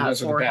 you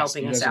guys for are the best.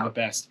 helping you us guys out. Are the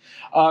best.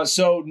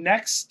 So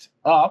next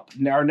up,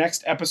 our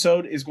next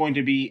episode is going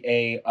to be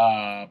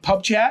a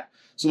pub chat.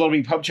 So that'll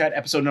be Pub Chat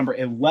episode number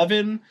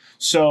 11.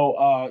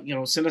 So,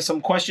 send us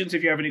some questions.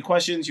 If you have any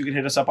questions, you can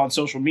hit us up on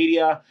social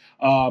media.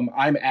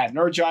 I'm at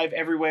Nerdjive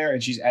everywhere,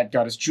 and she's at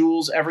Goddess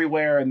Jules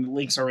everywhere, and the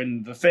links are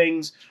in the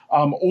things.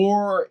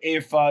 Or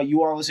if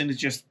you are listening to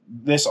just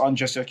this on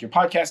just like your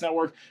podcast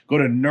network, go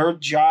to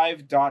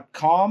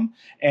nerdjive.com,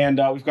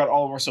 and we've got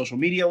all of our social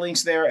media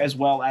links there, as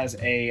well as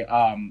a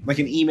like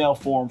an email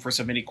form for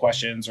submitting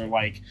questions or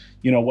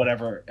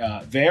whatever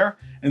there.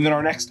 And then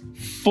our next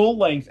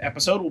full-length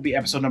episode will be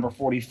episode number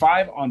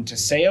 45 on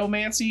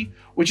Teseomancy,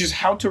 which is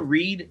how to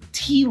read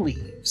tea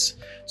leaves.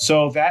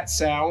 So that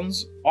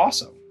sounds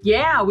awesome.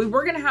 Yeah, we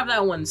were going to have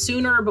that one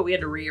sooner, but we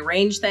had to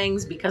rearrange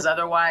things because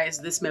otherwise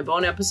this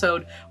Mabon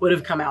episode would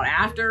have come out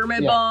after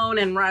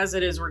Mabon, and as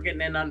it is, we're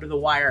getting in under the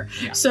wire.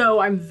 Yeah. So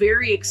I'm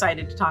very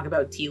excited to talk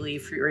about tea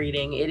leaf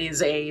reading. It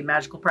is a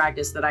magical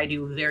practice that I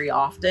do very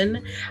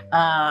often,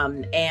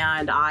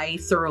 and I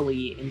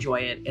thoroughly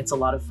enjoy it. It's a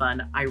lot of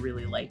fun. I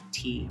really like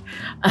tea.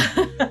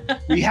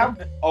 We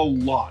have a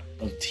lot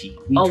of tea.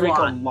 We drink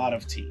a lot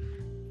of tea.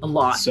 A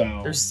lot.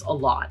 So there's a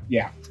lot.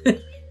 Yeah.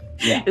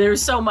 Yeah.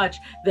 There's so much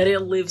that it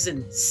lives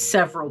in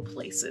several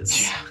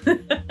places.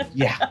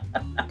 Yeah.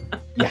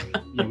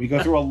 We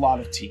go through a lot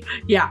of tea.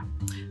 Yeah.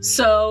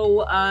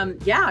 So,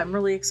 I'm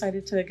really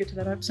excited to get to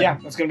that episode. Yeah,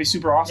 that's going to be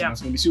super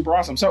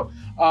awesome. So,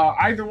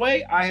 either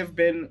way, I have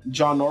been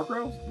John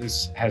Norgrove.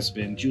 This has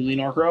been Julie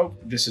Norgrove.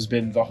 This has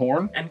been the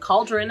Horn and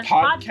Cauldron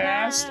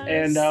podcast.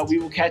 And we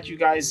will catch you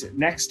guys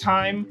next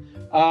time.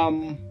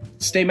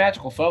 Stay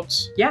magical,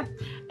 folks. Yeah.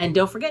 And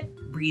don't forget,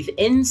 breathe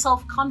in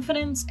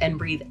self-confidence and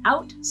breathe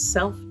out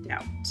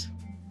self-doubt.